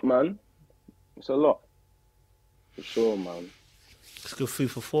 it's a lot, man. It's a lot. For sure, man. It's good food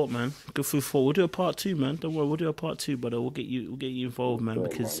for thought, man. Good food for thought. We'll do a part two, man. Don't worry, we'll do a part two, brother. We'll get you involved, man, Sure,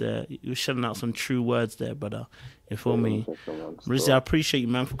 because man. you're shedding out some true words there, brother. You feel me? For sure, man. Rizzy, I Sure. appreciate you,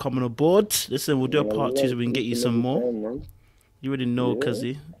 man, for coming aboard. Listen, we'll do a Yeah, part two yeah, so we can get each you and some every more. time, man. You already know, Yeah, cuzzy.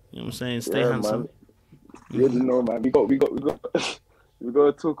 You know what I'm saying? Stay yeah, handsome. man. You already know, man. We got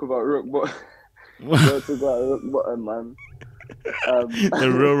to talk about rock bottom. We got to talk about rock bottom, man.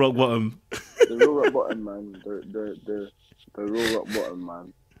 The real rock bottom. The real rock bottom, man. The real rock bottom,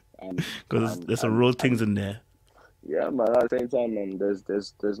 man. And Because and there's some and real things and in there. yeah, man. At the same time, man,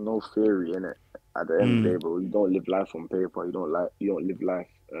 there's no theory in it. At the end of the day, bro, you don't live life on paper. You don't live life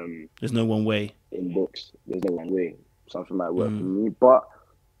There's no one way. in books. There's no one way. Something might work for me, but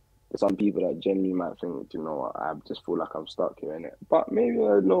there's some people that genuinely might think, you know what, I just feel like I'm stuck here in it. But maybe I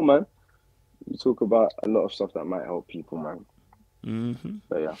don't know, man. You talk about a lot of stuff that might help people, man.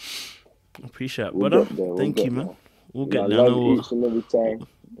 But yeah, Appreciate it, we'll brother. get there. We'll Thank get you, man. there. We'll And I get there. I love know each and every time.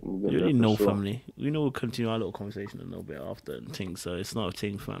 We'll you get already there know, for sure. family. We know we'll continue our little conversation a little bit after and things, so it's not a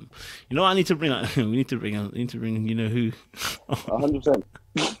thing, fam. You know what I need to bring? We need to bring. You know who? 100%.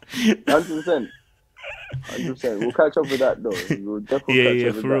 100%. 100%. We'll catch up with that though. We'll definitely catch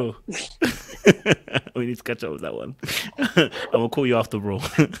up with For that. real. We need to catch up with that one. I'm gonna call you after, bro.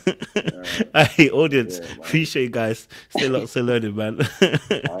 Hey, audience, Yeah, man. appreciate you guys. Stay locked, stay learning, man.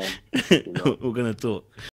 You know. We're gonna talk.